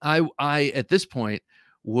at this point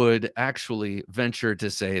would actually venture to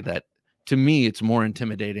say that to me it's more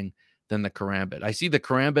intimidating than the karambit. I see the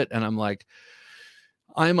karambit and I'm like,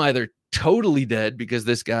 I'm either totally dead because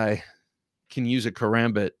this guy can use a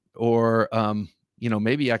karambit, or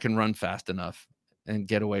maybe I can run fast enough and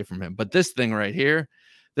get away from him. But this thing right here,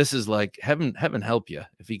 this is like heaven help you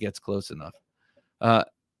if he gets close enough.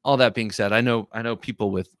 All that being said, I know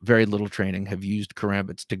people with very little training have used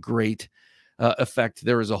karambits to great effect.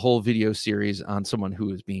 There was a whole video series on someone who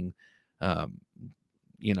was being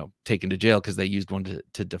taken to jail because they used one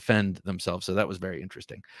to defend themselves. So that was very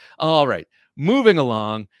interesting. All right, moving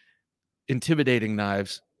along. Intimidating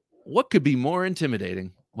knives. What could be more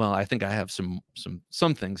intimidating? Well, I think I have some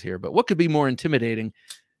things here, but what could be more intimidating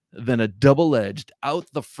than a double-edged, out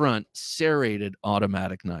the front, serrated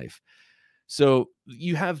automatic knife? So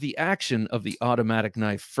you have the action of the automatic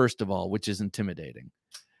knife, first of all, which is intimidating.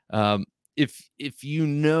 If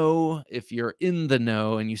you're in the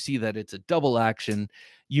know and you see that it's a double action,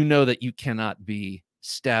 you know that you cannot be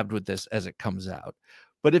stabbed with this as it comes out.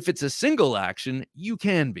 But if it's a single action, you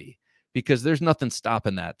can be, because there's nothing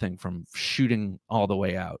stopping that thing from shooting all the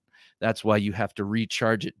way out. That's why you have to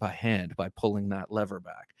recharge it by hand by pulling that lever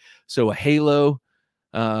back. So a halo,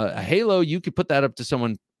 you could put that up to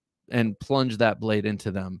someone and plunge that blade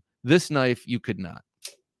into them. This knife, you could not.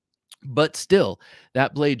 But still,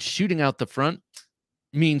 that blade shooting out the front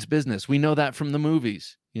means business. We know that from the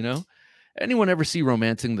movies, Anyone ever see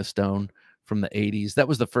Romancing the Stone from the 80s? That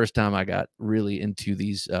was the first time I got really into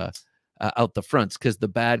these out the fronts, because the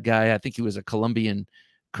bad guy, I think he was a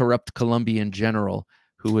corrupt Colombian general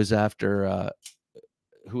who was after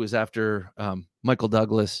Michael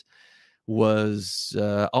Douglas, was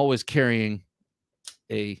always carrying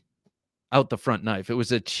a out the front knife. It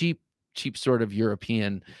was a cheap sort of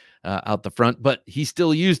European out the front, but he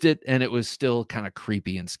still used it, and it was still kind of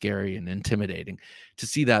creepy and scary and intimidating to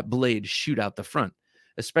see that blade shoot out the front,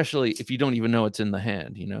 especially if you don't even know it's in the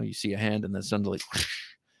hand. You see a hand and then suddenly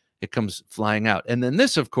it comes flying out. And then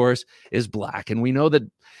this, of course, is black, and we know that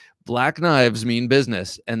black knives mean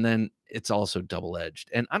business, and then it's also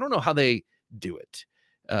double-edged. And I don't know how they do it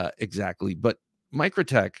exactly, but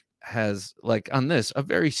Microtech has, like on this, a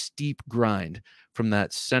very steep grind from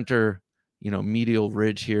that center medial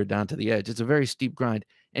ridge here down to the edge. It's a very steep grind,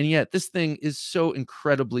 and yet this thing is so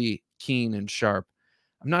incredibly keen and sharp.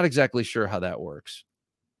 I'm not exactly sure how that works.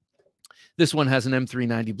 This one has an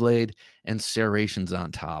M390 blade and serrations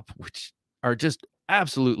on top, which are just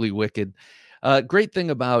absolutely wicked. Great thing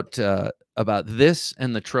about this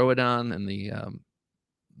and the Troodon and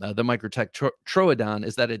the Microtech Troodon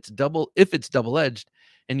is that if it's double-edged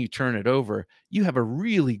and you turn it over, you have a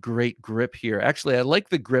really great grip here. Actually, I like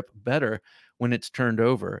the grip better when it's turned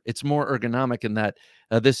over. It's more ergonomic in that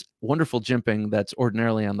this wonderful jimping that's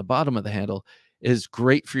ordinarily on the bottom of the handle is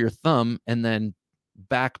great for your thumb, and then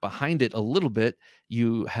back behind it a little bit,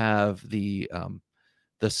 you have the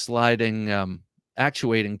sliding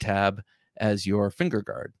actuating tab as your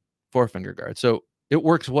forefinger guard. So it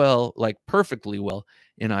works well, like perfectly well,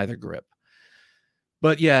 in either grip.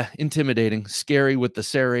 But yeah, intimidating, scary with the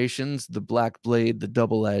serrations, the black blade, the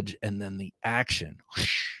double edge, and then the action.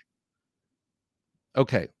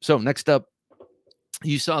 Okay, so next up,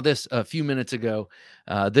 you saw this a few minutes ago.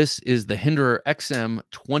 This is the Hinderer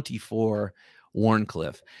XM24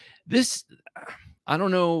 Wharncliffe. This, I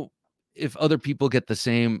don't know if other people get the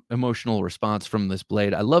same emotional response from this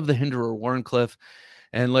blade. I love the Hinderer Wharncliffe.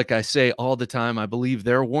 And like I say all the time, I believe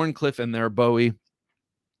their Wharncliffe and their Bowie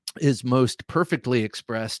is most perfectly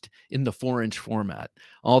expressed in the 4-inch format.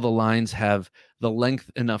 All the lines have the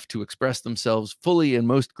length enough to express themselves fully and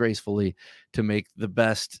most gracefully to make the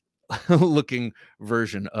best looking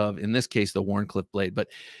version of, in this case, the Wharncliffe blade. But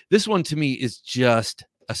this one to me is just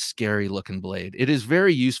a scary looking blade. It is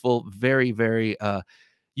very useful, very, very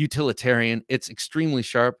utilitarian. It's extremely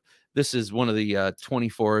sharp. This is one of the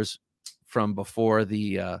 24s from before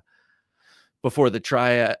the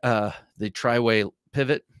tri-way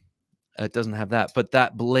pivot. It doesn't have that, but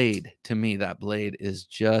that blade, to me, that blade is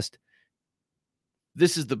just,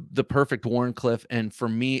 this is the perfect Wharncliffe. And for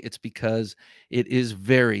me, it's because it is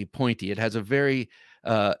very pointy. It has a very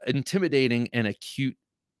intimidating and acute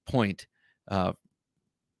point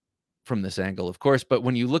from this angle, of course. But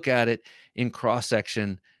when you look at it in cross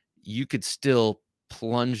section, you could still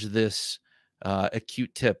plunge this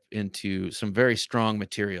acute tip into some very strong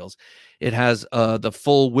materials. It has the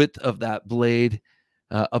full width of that blade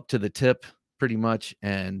up to the tip pretty much.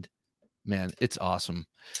 And man, it's awesome.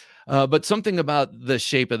 But something about the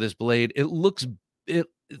shape of this blade, it looks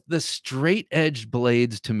the straight edged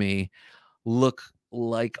blades to me look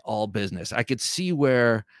like all business. I could see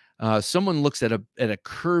where someone looks at a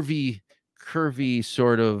curvy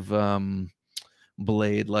sort of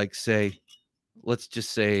blade, like, say, let's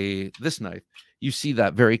just say this knife. You see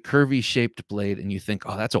that very curvy shaped blade and you think,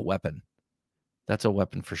 oh, that's a weapon. That's a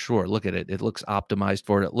weapon for sure. Look at it. It looks optimized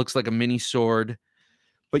for it. It looks like a mini sword.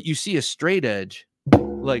 But you see a straight edge,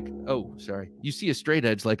 like, oh, sorry. You see a straight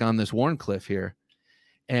edge like on this Wharncliffe here.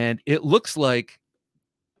 And it looks like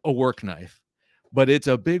a work knife, but it's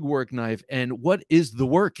a big work knife. And what is the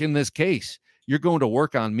work in this case? You're going to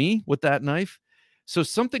work on me with that knife? So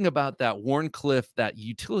something about that Wharncliffe, that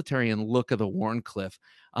utilitarian look of the Wharncliffe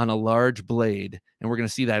on a large blade, and we're going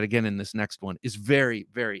to see that again in this next one, is very,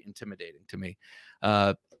 very intimidating to me.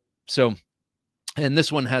 And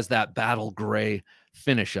this one has that battle gray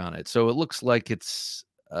finish on it. So it looks like it's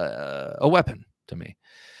a weapon to me.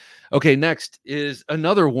 Okay, next is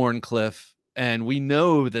another Wharncliffe, and we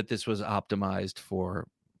know that this was optimized for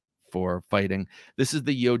fighting. This is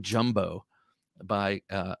the Yojumbo by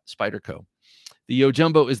Spyderco. The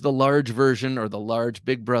Yojumbo is the large version, or the large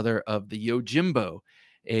big brother of the Yojimbo,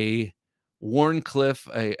 a Wharncliffe,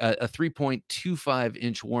 a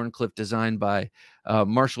 3.25-inch Wharncliffe designed by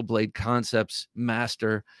Marshall Blade Concepts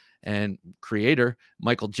master and creator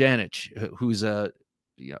Michael Janich, who's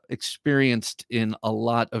experienced in a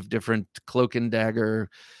lot of different cloak and dagger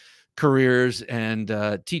careers, and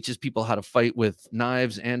teaches people how to fight with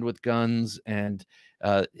knives and with guns. And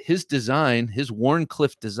his design, his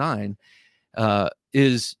Wharncliffe design,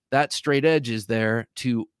 is that straight edge is there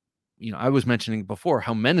to, I was mentioning before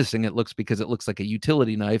how menacing it looks, because it looks like a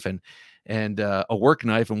utility knife and a work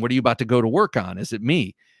knife. And what are you about to go to work on? Is it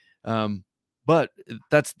me? But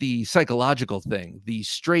that's the psychological thing. The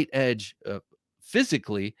straight edge,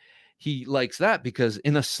 physically, he likes that because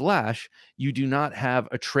in a slash, you do not have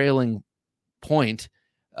a trailing point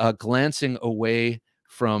glancing away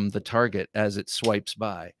from the target as it swipes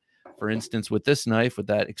by. For instance, with this knife, with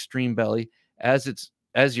that extreme belly, as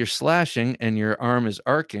you're slashing and your arm is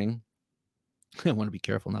arcing, I want to be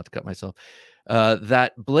careful not to cut myself.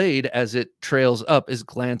 That blade, as it trails up, is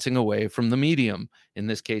glancing away from the medium, in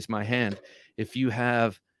this case, my hand. If you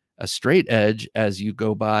have a straight edge as you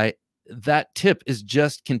go by, that tip is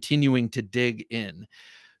just continuing to dig in.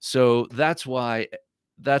 So that's why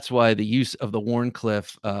the use of the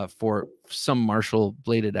Wharncliffe for some Marshall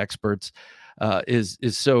bladed experts is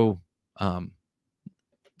so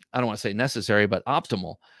I don't want to say necessary, but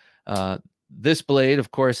optimal. This blade,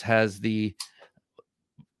 of course, has the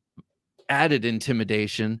added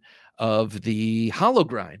intimidation of the hollow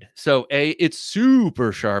grind. So it's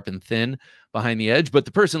super sharp and thin behind the edge, but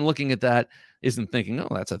the person looking at that isn't thinking, oh,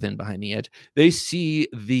 that's a thin behind the edge. They see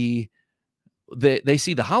they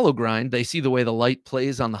see the hollow grind. They see the way the light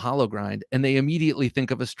plays on the hollow grind, and they immediately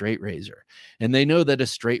think of a straight razor. And they know that a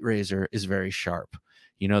straight razor is very sharp.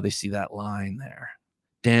 They see that line there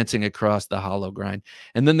dancing across the hollow grind.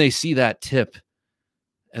 And then they see that tip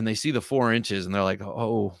and they see the 4 inches, and they're like,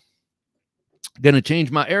 oh, gonna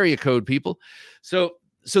change my area code, people. So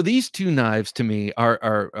these two knives to me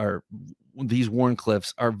are these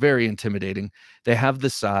Wharncliffes are very intimidating. They have the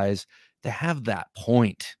size, they have that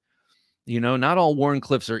point. Not all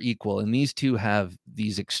Wharncliffes are equal, and these two have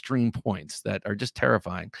these extreme points that are just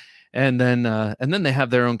terrifying. And then they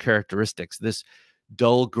have their own characteristics. This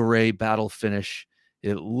dull gray battle finish,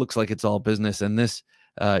 it looks like it's all business, and this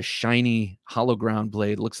shiny hollow ground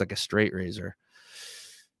blade looks like a straight razor.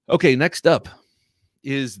 Okay, next up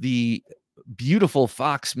is the beautiful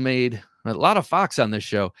Fox made, a lot of Fox on this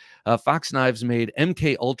show. Fox Knives made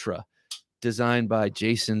MK Ultra, designed by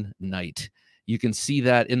Jason Knight. You can see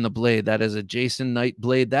that in the blade. That is a Jason Knight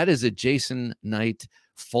blade. That is a Jason Knight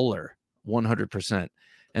Fuller, 100%.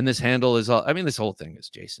 And this handle is all, this whole thing is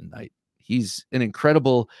Jason Knight. He's an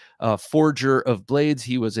incredible forger of blades.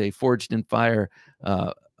 He was a Forged in Fire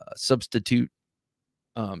substitute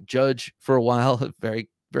judge for a while. A very,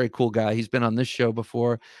 very cool guy. He's been on this show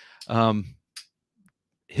before.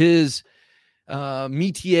 His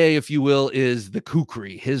métier, if you will, is the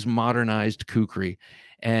kukri, his modernized kukri.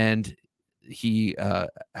 And he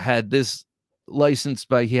had this licensed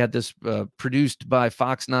by, he had this produced by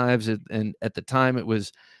Fox Knives. And at the time it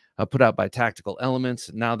was put out by Tactical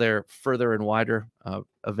Elements. Now they're further and wider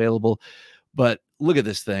available. But look at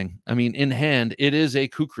this thing. In hand, it is a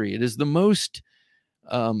kukri. It is the most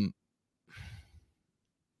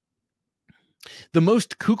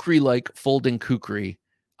kukri-like folding kukri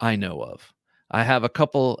I know of. I have a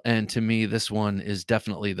couple, and to me, this one is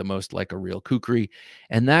definitely the most like a real kukri.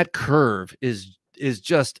 And that curve is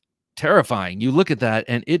just terrifying. You look at that,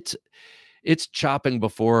 and it's chopping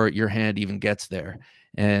before your hand even gets there.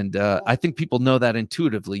 And I think people know that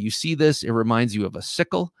intuitively. You see this, it reminds you of a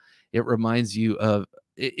sickle. It reminds you of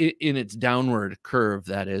in its downward curve,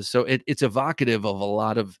 that is. So it's evocative of a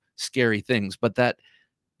lot of scary things, but that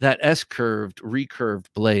S-curved, recurved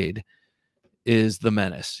blade is the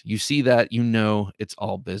menace. You see that, you know it's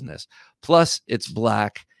all business. Plus, it's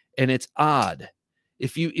black and it's odd.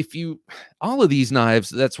 If you all of these knives,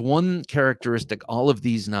 that's one characteristic all of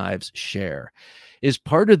these knives share, is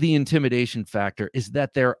part of the intimidation factor is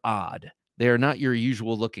that they're odd. They are not your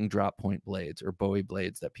usual looking drop point blades or Bowie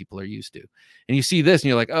blades that people are used to. And you see this and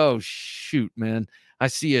you're like, oh shoot, man, I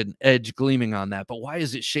see an edge gleaming on that, but why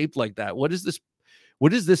is it shaped like that? What is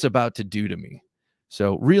this about to do to me?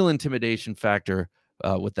 So real intimidation factor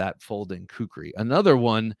with that folding kukri. Another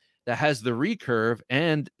one that has the recurve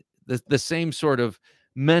and the same sort of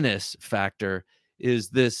menace factor is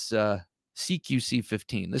this CQC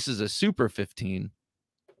 15. This is a super 15,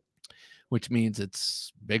 which means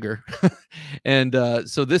it's bigger. And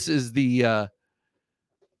so this is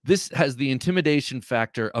this has the intimidation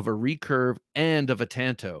factor of a recurve and of a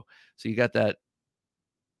tanto. So you got that.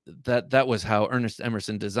 That was how Ernest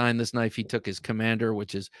Emerson designed this knife. He took his Commander,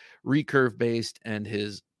 which is recurve based, and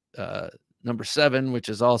his number 7, which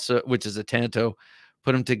is a tanto,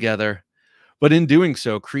 put them together. But in doing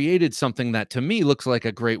so, created something that to me looks like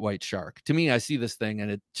a great white shark. To me, I see this thing and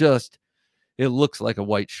it looks like a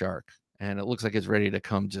white shark, and it looks like it's ready to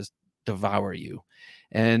come just devour you.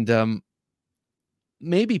 And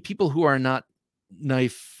maybe people who are not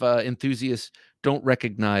knife enthusiasts don't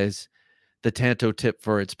recognize the tanto tip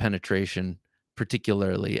for its penetration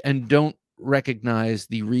particularly, and don't recognize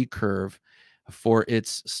the recurve for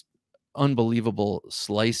its unbelievable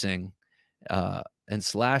slicing and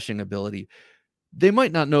slashing ability. They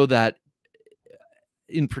might not know that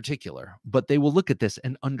in particular, but they will look at this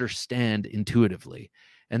and understand intuitively.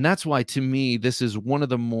 And that's why, to me, this is one of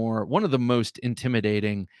the most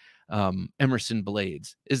intimidating Emerson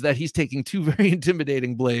blades, is that he's taking two very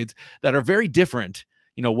intimidating blades that are very different.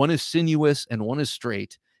 You know, one is sinuous and one is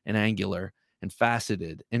straight and angular and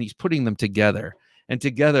faceted, and he's putting them together. And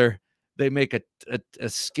together they make a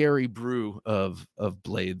scary brew of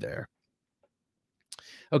blade there.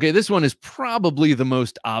 Okay, this one is probably the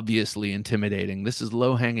most obviously intimidating. This is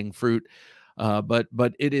low-hanging fruit,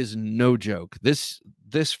 but it is no joke. This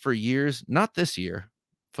for years, not this year,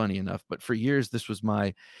 funny enough, but for years, this was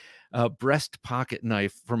my breast pocket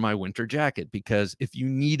knife for my winter jacket, because if you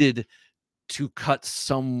needed to cut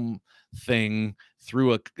something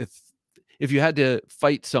through if you had to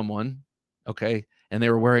fight someone, okay, and they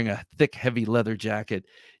were wearing a thick, heavy leather jacket,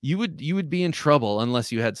 you would be in trouble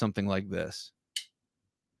unless you had something like this.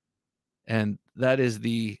 And that is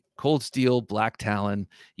the Cold Steel Black Talon.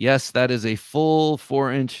 Yes, that is a full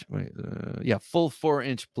 4-inch, full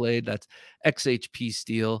 4-inch blade. That's XHP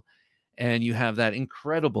steel. And you have that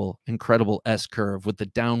incredible S curve with the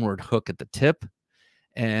downward hook at the tip,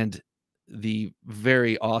 and the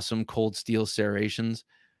very awesome cold steel serrations.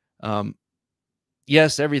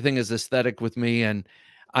 Yes, everything is aesthetic with me, and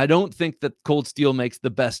I don't think that cold steel makes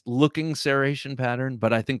the best looking serration pattern,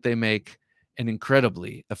 but I think they make an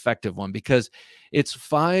incredibly effective one, because it's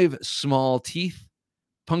 5 small teeth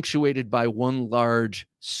punctuated by 1 large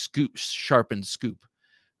scoop, sharpened scoop.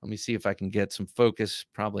 Let me see if I can get some focus.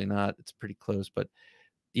 Probably not. It's pretty close, but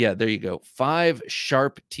yeah, there you go. 5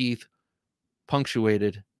 sharp teeth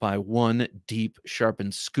punctuated by 1 deep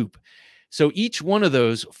sharpened scoop. So each one of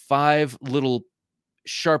those 5 little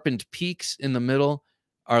sharpened peaks in the middle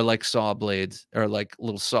are like saw blades, or like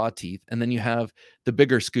little saw teeth. And then you have the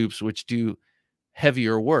bigger scoops, which do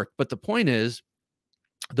heavier work. But the point is,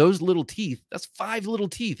 those little teeth, that's 5 little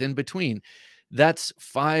teeth in between. That's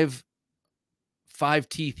 5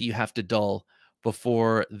 teeth you have to dull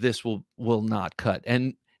before this will not cut.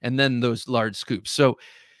 And then those large scoops. So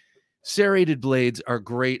serrated blades are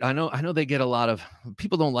great. I know they get a lot of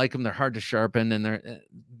people don't like them. They're hard to sharpen, and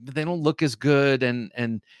they don't look as good,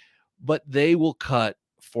 but they will cut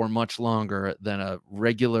for much longer than a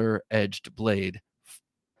regular edged blade,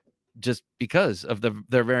 just because of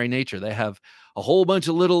their very nature. They have a whole bunch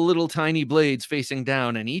of little tiny blades facing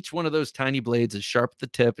down, and each one of those tiny blades is sharp at the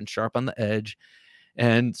tip and sharp on the edge.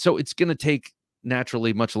 And so it's going to take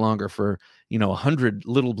naturally much longer for 100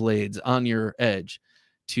 little blades on your edge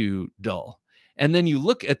to dull. And then you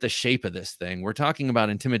look at the shape of this thing. We're talking about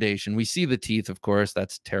intimidation. We see the teeth, of course,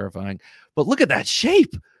 that's terrifying. But look at that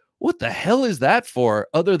shape. What the hell is that for,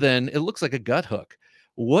 other than it looks like a gut hook?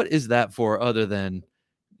 What is that for, other than,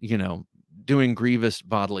 doing grievous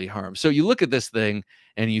bodily harm? So you look at this thing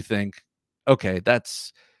and you think, okay,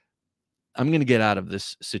 that's I'm going to get out of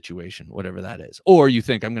this situation, whatever that is. Or you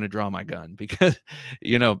think I'm going to draw my gun because,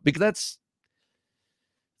 because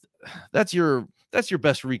that's your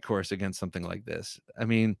best recourse against something like this. I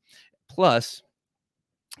mean, plus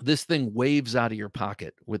this thing waves out of your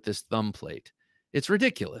pocket with this thumb plate. It's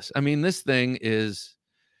ridiculous. I mean, this thing is,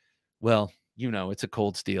 well, it's a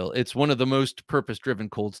cold steel. It's one of the most purpose-driven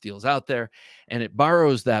cold steels out there, and it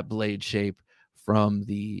borrows that blade shape from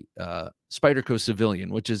the Spyderco Civilian,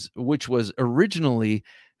 which was originally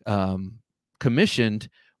commissioned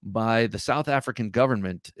by the South African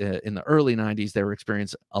government in the early 90s. They were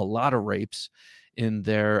experiencing a lot of rapes in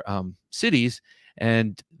their cities,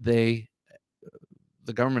 and the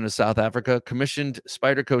government of South Africa commissioned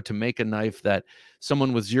Spyderco to make a knife that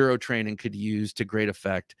someone with zero training could use to great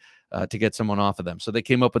effect to get someone off of them. So they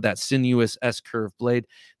came up with that sinuous S-curve blade.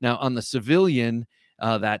 Now on the Civilian,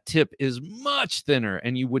 that tip is much thinner,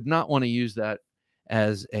 and you would not want to use that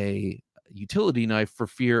as a utility knife for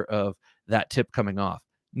fear of that tip coming off.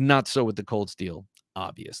 Not so with the cold steel,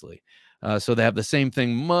 obviously. So they have the same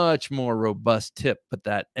thing, much more robust tip, but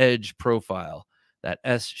that edge profile, that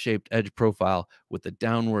S-shaped edge profile with the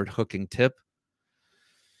downward hooking tip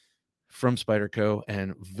from Spyderco,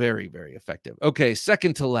 and very, very effective. Okay,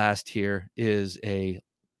 second to last here is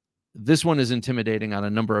this one is intimidating on a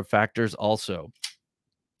number of factors also.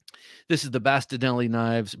 This is the Bastinelli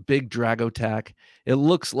Knives Big Dragotac. It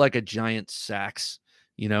looks like a giant sax.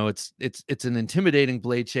 It's an intimidating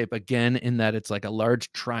blade shape, again, in that it's like a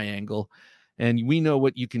large triangle. And we know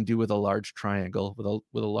what you can do with a large triangle,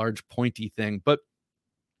 with a large pointy thing. But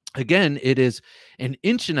again, it is 1.5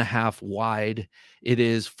 inches wide. It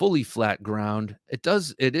is fully flat ground. It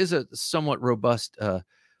is a somewhat robust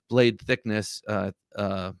blade thickness.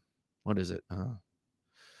 What is it?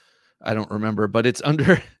 I don't remember, but it's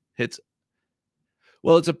a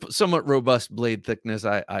somewhat robust blade thickness.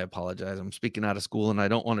 I apologize. I'm speaking out of school, and I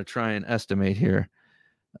don't want to try and estimate here.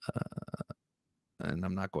 And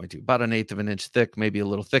I'm not going to. About 1/8 of an inch thick, maybe a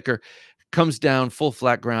little thicker. Comes down full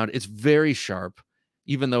flat ground. It's very sharp,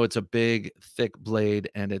 even though it's a big, thick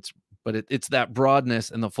blade, and it's that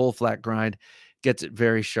broadness and the full flat grind gets it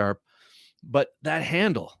very sharp. But the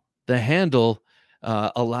handle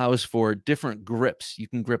allows for different grips. You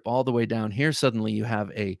can grip all the way down here. Suddenly you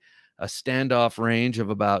have a standoff range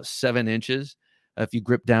of about 7 inches. If you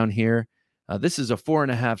grip down here, this is a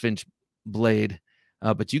 4.5-inch blade,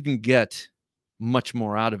 but you can get much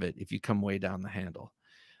more out of it if you come way down the handle.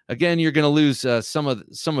 Again, you're going to lose some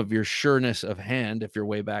of your sureness of hand if you're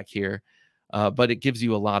way back here, but it gives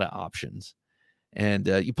you a lot of options. And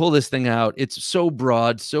you pull this thing out. It's so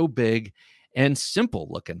broad, so big, and simple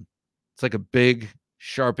looking. It's like a big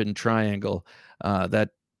sharpened triangle that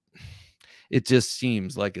it just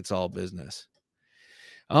seems like it's all business.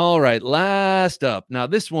 All right, last up. Now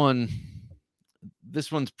this one's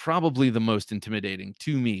probably the most intimidating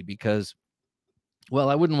to me because, well,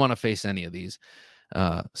 I wouldn't want to face any of these,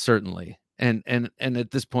 certainly. And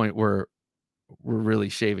at this point we're really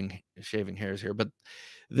shaving hairs here, but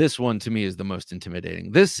this one to me is the most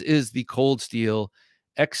intimidating. This is the Cold Steel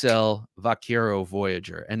XL Vaquero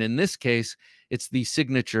Voyager, and in this case, it's the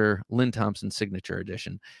signature Lynn Thompson signature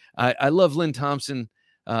edition. I love Lynn Thompson,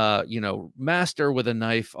 master with a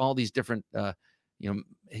knife, all these different,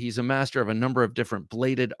 he's a master of a number of different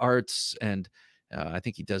bladed arts, and I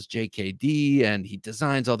think he does JKD, and he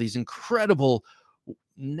designs all these incredible,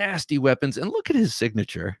 nasty weapons. And look at his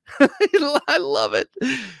signature. I love it.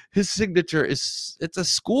 His signature it's a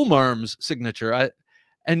schoolmarm's signature.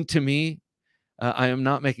 And to me, I am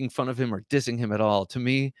not making fun of him or dissing him at all. To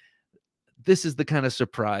me, this is the kind of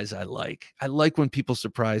surprise I like. I like when people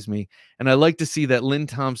surprise me, and I like to see that Lynn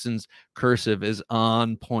Thompson's cursive is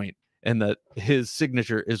on point and that his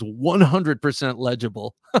signature is 100%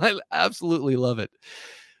 legible. I absolutely love it.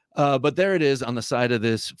 But there it is on the side of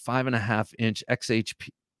this 5.5-inch XHP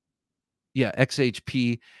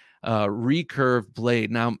recurve blade.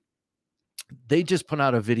 Now, they just put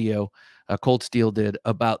out a video, Cold Steel did,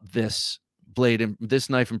 about this blade and this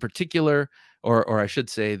knife in particular, or I should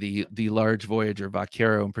say the large Voyager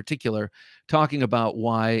Vaquero in particular, talking about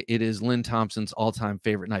why it is Lynn Thompson's all-time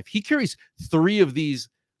favorite knife. He carries 3 of these.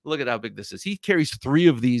 Look at how big this is. He carries 3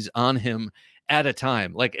 of these on him at a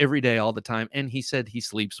time, like every day, all the time. And he said he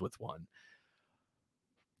sleeps with one.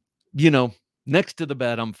 Next to the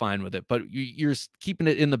bed, I'm fine with it. But you're keeping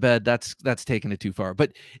it in the bed, that's taking it too far.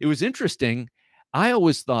 But it was interesting. I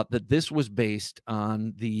always thought that this was based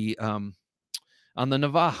on the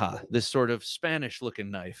Navaja, this sort of Spanish-looking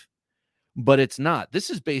knife, but it's not. This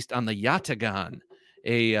is based on the Yatagan,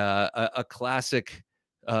 a classic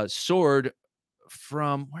sword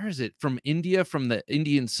from, where is it? From India, from the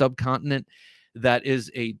Indian subcontinent. That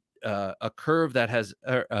is a curve that has,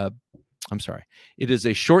 I'm sorry. It is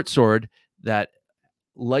a short sword that,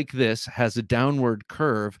 like this, has a downward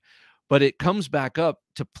curve, but it comes back up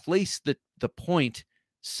to place the point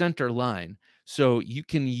center line. So you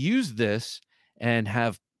can use this and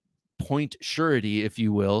have point surety, if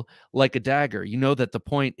you will, like a dagger. You know that the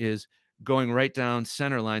point is going right down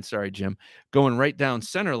center line. Sorry, Jim. Going right down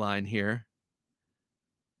center line here,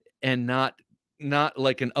 and not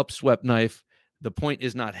like an upswept knife. The point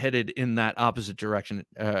is not headed in that opposite direction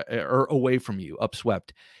or away from you,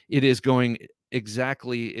 upswept. It is going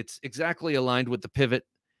exactly, it's exactly aligned with the pivot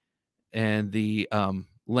and the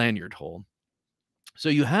lanyard hole. So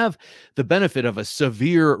you have the benefit of a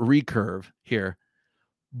severe recurve here,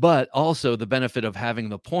 but also the benefit of having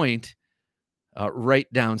the point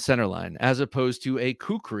right down center line, as opposed to a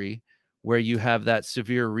kukri where you have that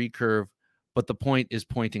severe recurve, but the point is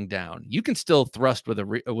pointing down. You can still thrust with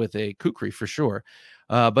a kukri for sure,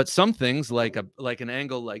 but some things like an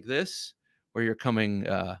angle like this, where you're coming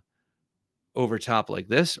over top like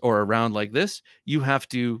this or around like this,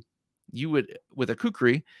 with a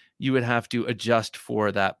kukri, you would have to adjust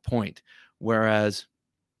for that point. Whereas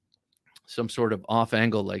some sort of off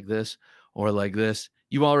angle like this or like this,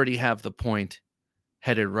 you already have the point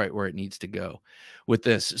headed right where it needs to go with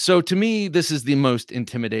this. So to me, this is the most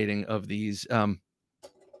intimidating of these.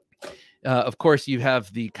 Of course, you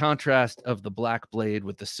have the contrast of the black blade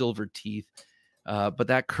with the silver teeth, but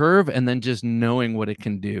that curve and then just knowing what it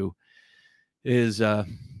can do is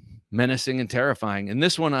menacing and terrifying. And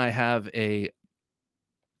this one, I have a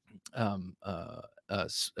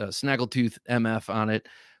snaggletooth MF on it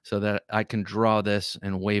so that I can draw this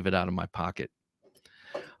and wave it out of my pocket.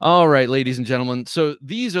 All right, ladies and gentlemen. So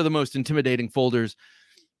these are the most intimidating folders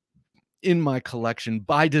in my collection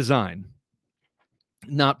by design,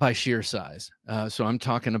 not by sheer size. So I'm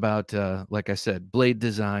talking about, like I said, blade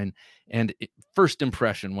design and first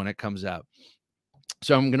impression when it comes out.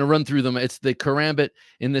 So I'm going to run through them. It's the Karambit,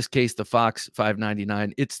 in this case, the Fox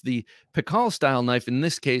 599. It's the Pikal style knife, in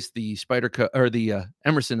this case, the the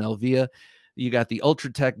Emerson Elvia. You got the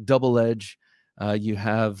Ultratech double edge. You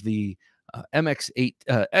have the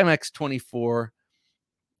MX24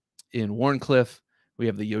 in Wharncliffe. We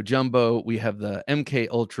have the Yojumbo. We have the MK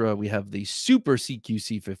Ultra. We have the Super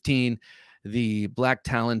CQC15, the Black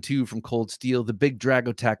Talon 2 from Cold Steel, the Big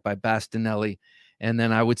Dragotac by Bastinelli. And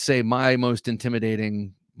then I would say my most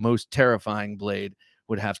intimidating, most terrifying blade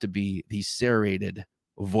would have to be the serrated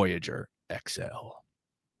Voyager XL.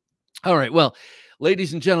 All right. Well,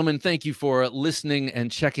 ladies and gentlemen, thank you for listening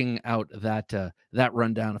and checking out that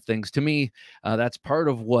rundown of things. To me, that's part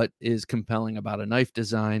of what is compelling about a knife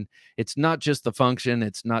design. It's not just the function.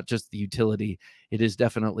 It's not just the utility. It is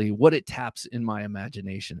definitely what it taps in my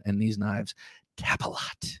imagination. And these knives tap a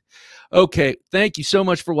lot. Okay. Thank you so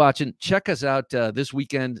much for watching. Check us out this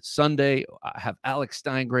weekend, Sunday. I have Alex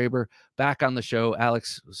Steingraber back on the show.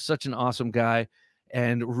 Alex was such an awesome guy.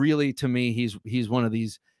 And really, to me, he's one of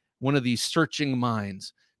these searching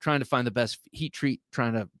minds, trying to find the best heat treat,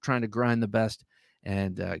 trying to grind the best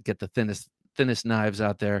and get the thinnest knives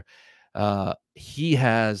out there. He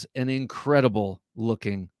has an incredible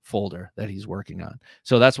looking folder that he's working on.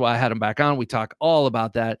 So that's why I had him back on. We talk all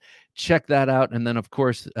about that. Check that out. And then, of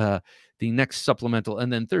course, the next supplemental,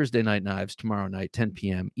 and then Thursday Night Knives tomorrow night, 10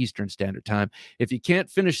 p.m. Eastern Standard Time. If you can't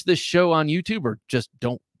finish this show on YouTube or just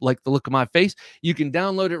don't like the look of my face, you can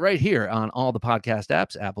download it right here on all the podcast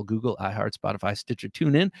apps: Apple, Google, iHeart, Spotify, Stitcher,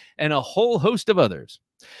 TuneIn, and a whole host of others.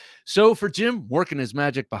 So for Jim, working his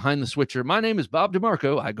magic behind the switcher, my name is Bob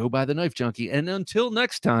DeMarco. I go by the Knife Junkie. And until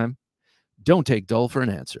next time, don't take dull for an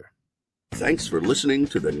answer. Thanks for listening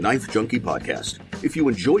to the Knife Junkie podcast. If you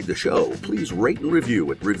enjoyed the show, please rate and review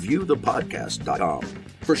at reviewthepodcast.com.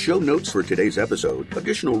 For show notes for today's episode,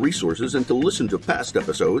 additional resources, and to listen to past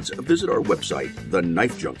episodes, visit our website,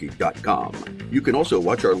 TheKnifeJunkie.com. You can also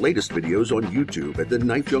watch our latest videos on YouTube at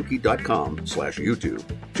TheKnifeJunkie.com/YouTube.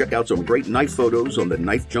 Check out some great knife photos on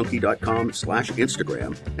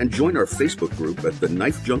TheKnifeJunkie.com/Instagram, and join our Facebook group at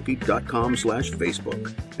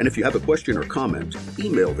TheKnifeJunkie.com/Facebook. And if you have a question or comment,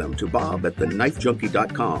 email them to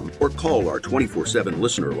bob@TheKnifeJunkie.com or call our 24/7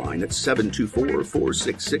 listener line at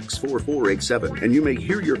 724-466-4487, and you may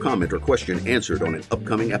hear your comment or question answered on an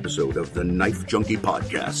upcoming episode of the Knife Junkie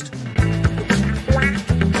podcast.